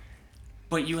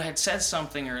 But you had said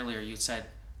something earlier. You said,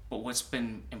 but what's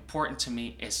been important to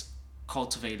me is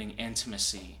cultivating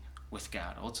intimacy with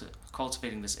God,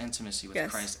 cultivating this intimacy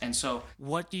with Christ. And so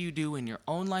what do you do in your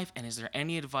own life? And is there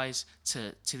any advice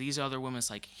to these other women? It's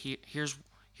like, here's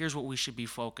what we should be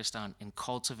focused on in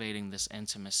cultivating this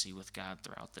intimacy with God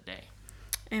throughout the day.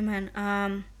 Amen.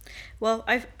 Well,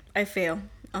 I fail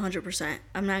 100%.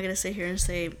 I'm not gonna sit here and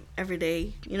say every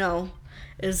day,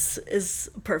 is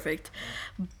perfect,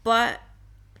 but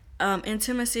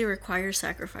intimacy requires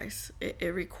sacrifice.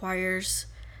 It requires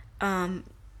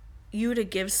you to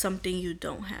give something you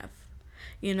don't have.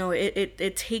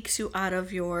 It takes you out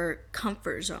of your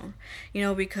comfort zone.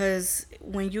 Because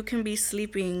when you can be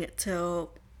sleeping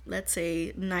till, let's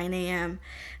say, 9 a.m.,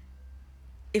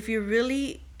 if you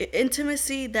really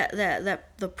intimacy, that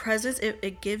the presence,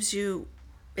 it gives you,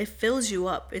 it fills you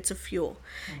up. It's a fuel.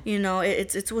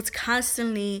 It's what's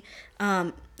constantly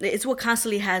it's what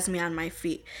constantly has me on my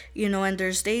feet. And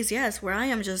there's days, yes, where I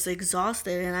am just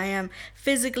exhausted, and I am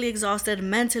physically exhausted,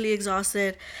 mentally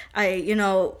exhausted.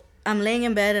 I'm laying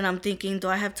in bed and I'm thinking, do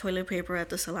I have toilet paper at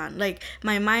the salon? Like,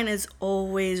 my mind is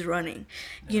always running.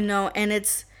 And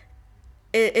it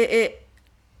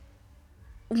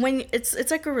when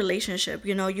it's like a relationship.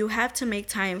 You have to make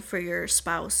time for your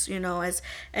spouse.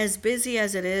 As busy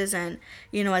as it is, and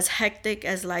as hectic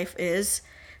as life is,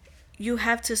 you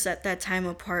have to set that time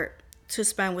apart to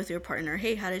spend with your partner.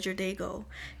 Hey, how did your day go?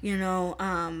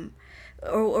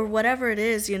 Or whatever it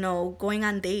is. Going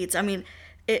on dates. I mean,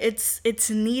 it's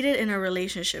needed in a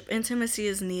relationship. Intimacy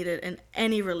is needed in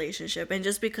any relationship. And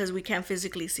just because we can't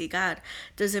physically see God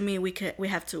doesn't mean we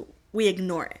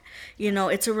ignore it.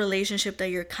 It's a relationship that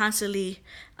you're constantly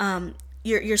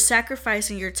you're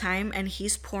sacrificing your time, and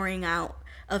He's pouring out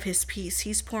of His peace.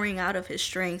 He's pouring out of His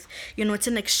strength. It's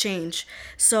an exchange.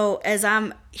 So as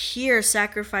I'm here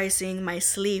sacrificing my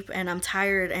sleep and I'm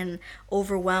tired and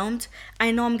overwhelmed,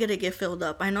 I know I'm going to get filled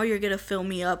up. I know you're going to fill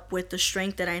me up with the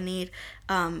strength that I need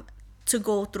to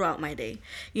go throughout my day.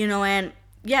 And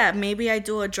yeah, maybe I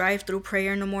do a drive-through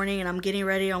prayer in the morning and I'm getting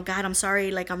ready. Oh God, I'm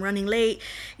sorry, like I'm running late,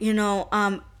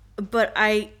 but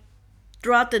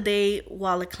throughout the day,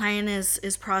 while the client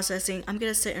is processing, I'm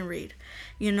gonna sit and read,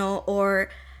 or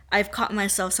I've caught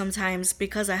myself sometimes,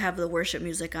 because I have the worship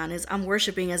music on, is I'm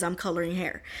worshiping as I'm coloring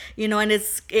hair, and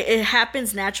it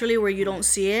happens naturally where you don't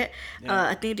see it. Yeah.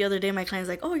 I think the other day my client's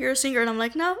like, "Oh, you're a singer," and I'm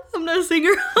like, "No, I'm not a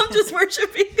singer. I'm just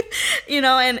worshiping,"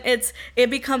 and it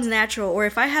becomes natural. Or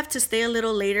if I have to stay a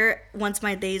little later once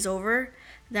my day's over,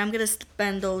 then I'm gonna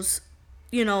spend those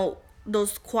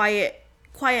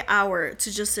quiet hour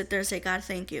to just sit there and say, God,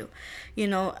 thank you.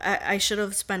 I should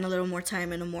have spent a little more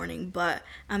time in the morning, but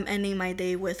I'm ending my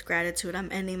day with gratitude.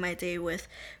 I'm ending my day with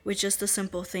just a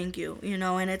simple thank you,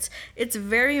 and it's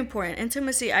very important.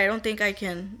 Intimacy, I don't think I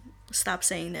can stop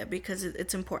saying that, because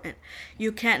it's important.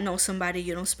 You can't know somebody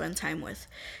you don't spend time with,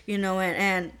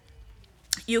 and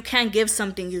you can't give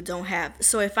something you don't have.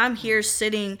 So if I'm here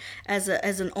sitting as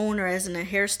an owner, as a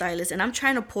hairstylist, and I'm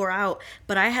trying to pour out,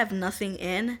 but I have nothing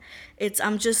in,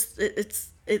 I'm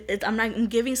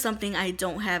giving something I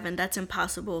don't have, and that's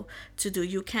impossible to do.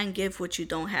 You can't give what you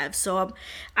don't have. So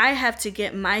I have to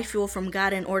get my fuel from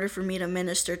God in order for me to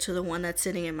minister to the one that's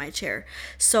sitting in my chair.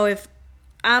 So if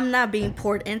I'm not being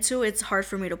poured into, it's hard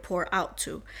for me to pour out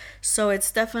to. So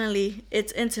it's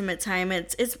intimate time.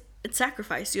 It's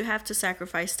sacrifice. You have to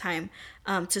sacrifice time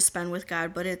to spend with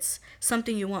God, but it's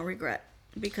something you won't regret,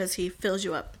 because He fills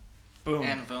you up. Boom.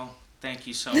 Anavel, thank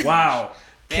you so much. Wow.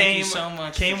 Thank you so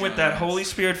much. Came with that Holy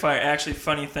Spirit fire. Actually,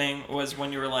 funny thing was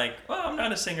when you were like, "Well, I'm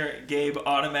not a singer," Gabe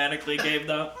automatically gave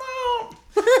the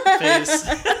face.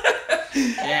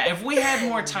 Yeah, if we had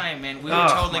more time, man, we were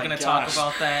totally going to talk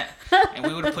about that, and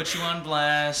we would have put you on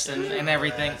blast and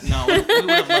everything. No, we would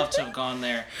have loved to have gone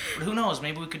there. But who knows?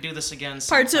 Maybe we could do this again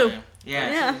sometime. Part 2.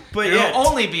 Yeah. But it'll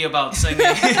only be about singing.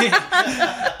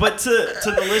 But to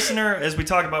the listener, as we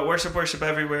talk about worship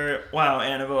everywhere, wow,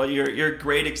 Anavel, you're a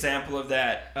great example of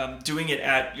that. Doing it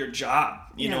at your job,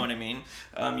 you know what I mean?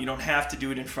 You don't have to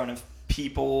do it in front of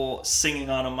people singing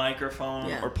on a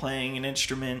microphone or playing an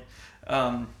instrument.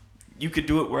 You could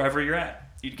do it wherever you're at.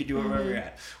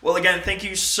 Well, again, thank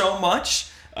you so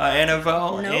much,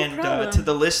 Anavel, and to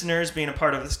the listeners being a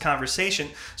part of this conversation.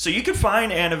 So you can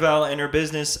find Anavel and her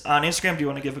business on Instagram. Do you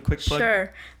want to give a quick plug?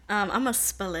 Sure. I'm going to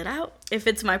spell it out. If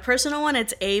it's my personal one,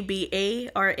 it's ABARAJAS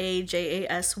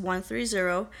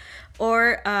 130.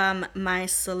 Or my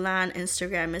salon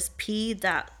Instagram is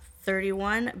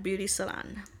P.31 Beauty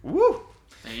Salon. Woo!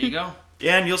 There you go.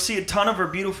 Yeah, and you'll see a ton of her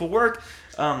beautiful work,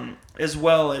 as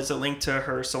well as a link to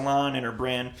her salon and her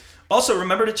brand. Also,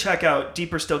 remember to check out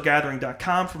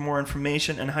deeperstillgathering.com for more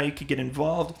information on how you can get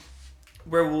involved,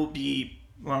 where we'll be,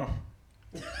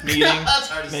 meeting,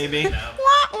 maybe.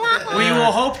 We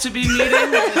will hope to be meeting.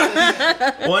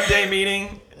 One day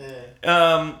meeting.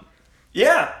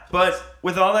 But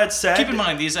with all that said, keep in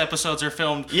mind these episodes are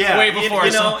filmed Yeah, way before,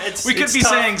 so we could it's be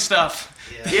tough. saying stuff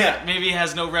Yeah. that maybe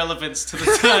has no relevance to the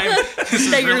time this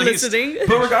is That you're released. listening.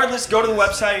 But regardless, go to the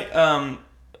website,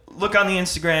 look on the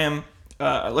Instagram,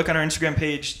 look on our Instagram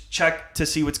page, check to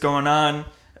see what's going on.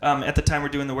 At the time, we're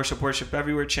doing the Worship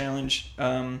Everywhere Challenge.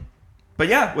 But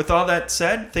yeah, with all that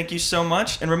said, thank you so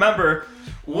much. And remember,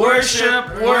 Worship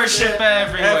everywhere.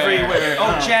 everywhere.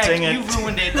 Oh, Jack, dang it. you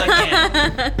ruined it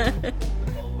again.